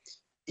mejor.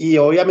 Y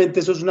obviamente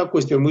eso es una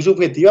cuestión muy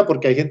subjetiva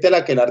porque hay gente a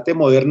la que el arte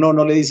moderno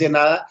no le dice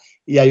nada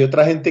y hay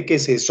otra gente que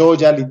se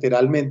solla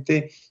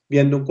literalmente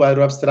viendo un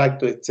cuadro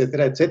abstracto,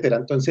 etcétera, etcétera.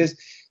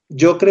 Entonces,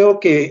 yo creo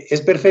que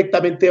es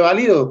perfectamente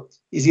válido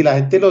y si la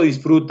gente lo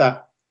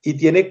disfruta y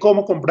tiene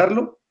cómo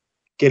comprarlo,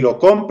 que lo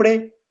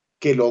compre,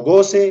 que lo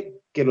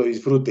goce, que lo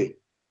disfrute.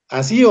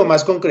 ¿Así o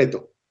más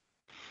concreto?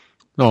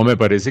 No, me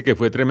parece que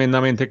fue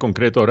tremendamente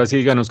concreto. Ahora sí,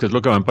 díganos qué es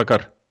lo que va a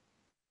empacar.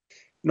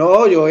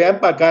 No, yo voy a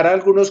empacar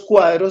algunos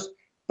cuadros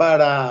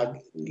para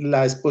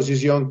la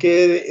exposición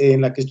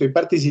en la que estoy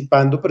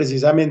participando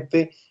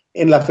precisamente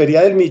en la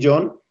Feria del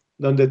Millón,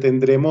 donde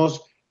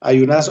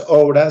hay unas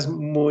obras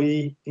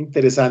muy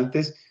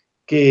interesantes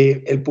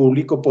que el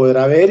público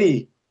podrá ver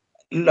y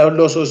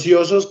los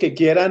ociosos que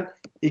quieran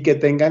y que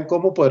tengan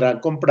como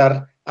podrán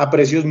comprar a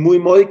precios muy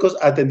módicos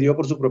atendido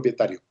por su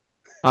propietario.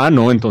 Ah,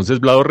 no, entonces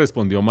Vlado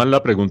respondió mal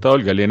la pregunta de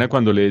Olga Elena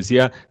cuando le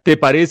decía, ¿te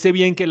parece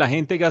bien que la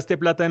gente gaste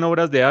plata en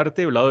obras de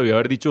arte? Vlado debió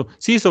haber dicho,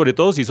 sí, sobre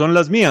todo si son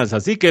las mías,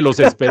 así que los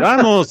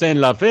esperamos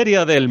en la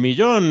Feria del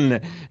Millón,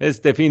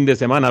 este fin de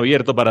semana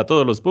abierto para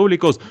todos los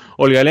públicos.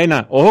 Olga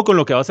Elena, ojo con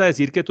lo que vas a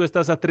decir, que tú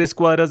estás a 3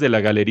 cuadras de la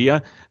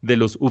Galería de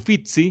los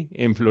Uffizi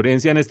en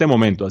Florencia en este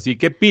momento, así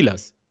que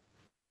pilas.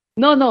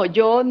 No,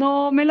 yo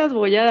no me las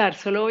voy a dar,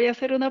 solo voy a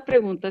hacer una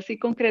pregunta así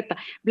concreta.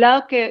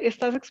 Vlado, ¿qué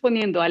estás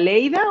exponiendo?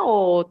 ¿Aleida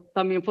o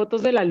también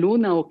fotos de la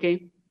luna o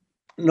qué?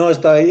 No,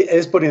 estoy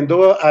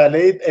exponiendo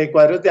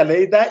cuadros de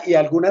Aleida y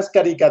algunas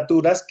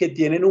caricaturas que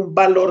tienen un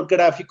valor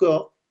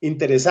gráfico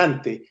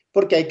interesante,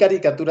 porque hay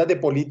caricaturas de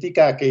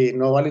política que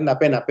no valen la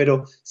pena,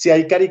 pero sí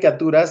hay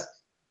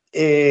caricaturas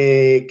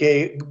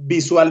que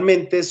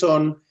visualmente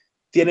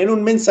tienen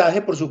un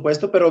mensaje, por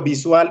supuesto, pero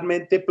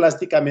visualmente,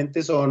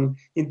 plásticamente son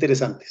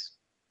interesantes.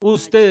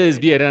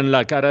 Ustedes vieran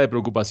la cara de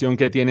preocupación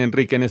que tiene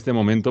Enrique en este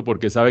momento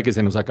porque sabe que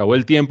se nos acabó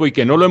el tiempo y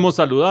que no lo hemos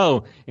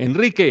saludado.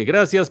 Enrique,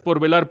 gracias por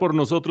velar por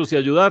nosotros y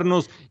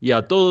ayudarnos, y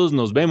a todos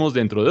nos vemos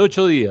dentro de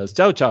 8 días.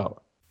 Chao,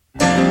 chao.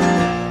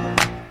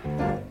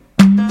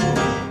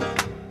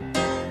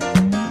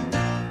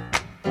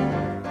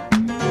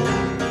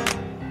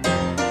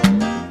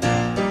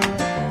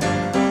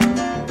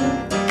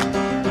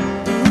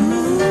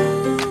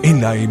 En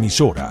la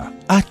emisora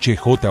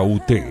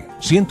HJUT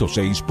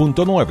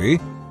 106.9,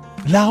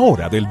 la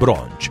hora del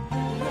brunch.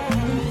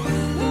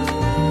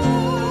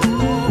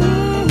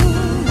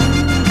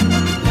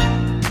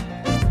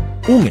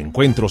 Un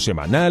encuentro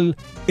semanal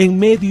en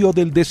medio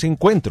del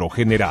desencuentro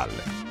general.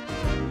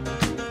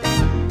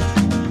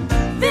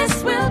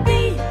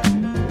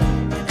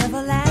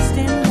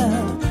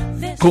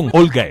 Con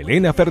Olga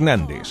Elena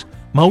Fernández,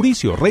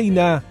 Mauricio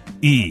Reina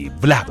y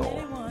Vlado.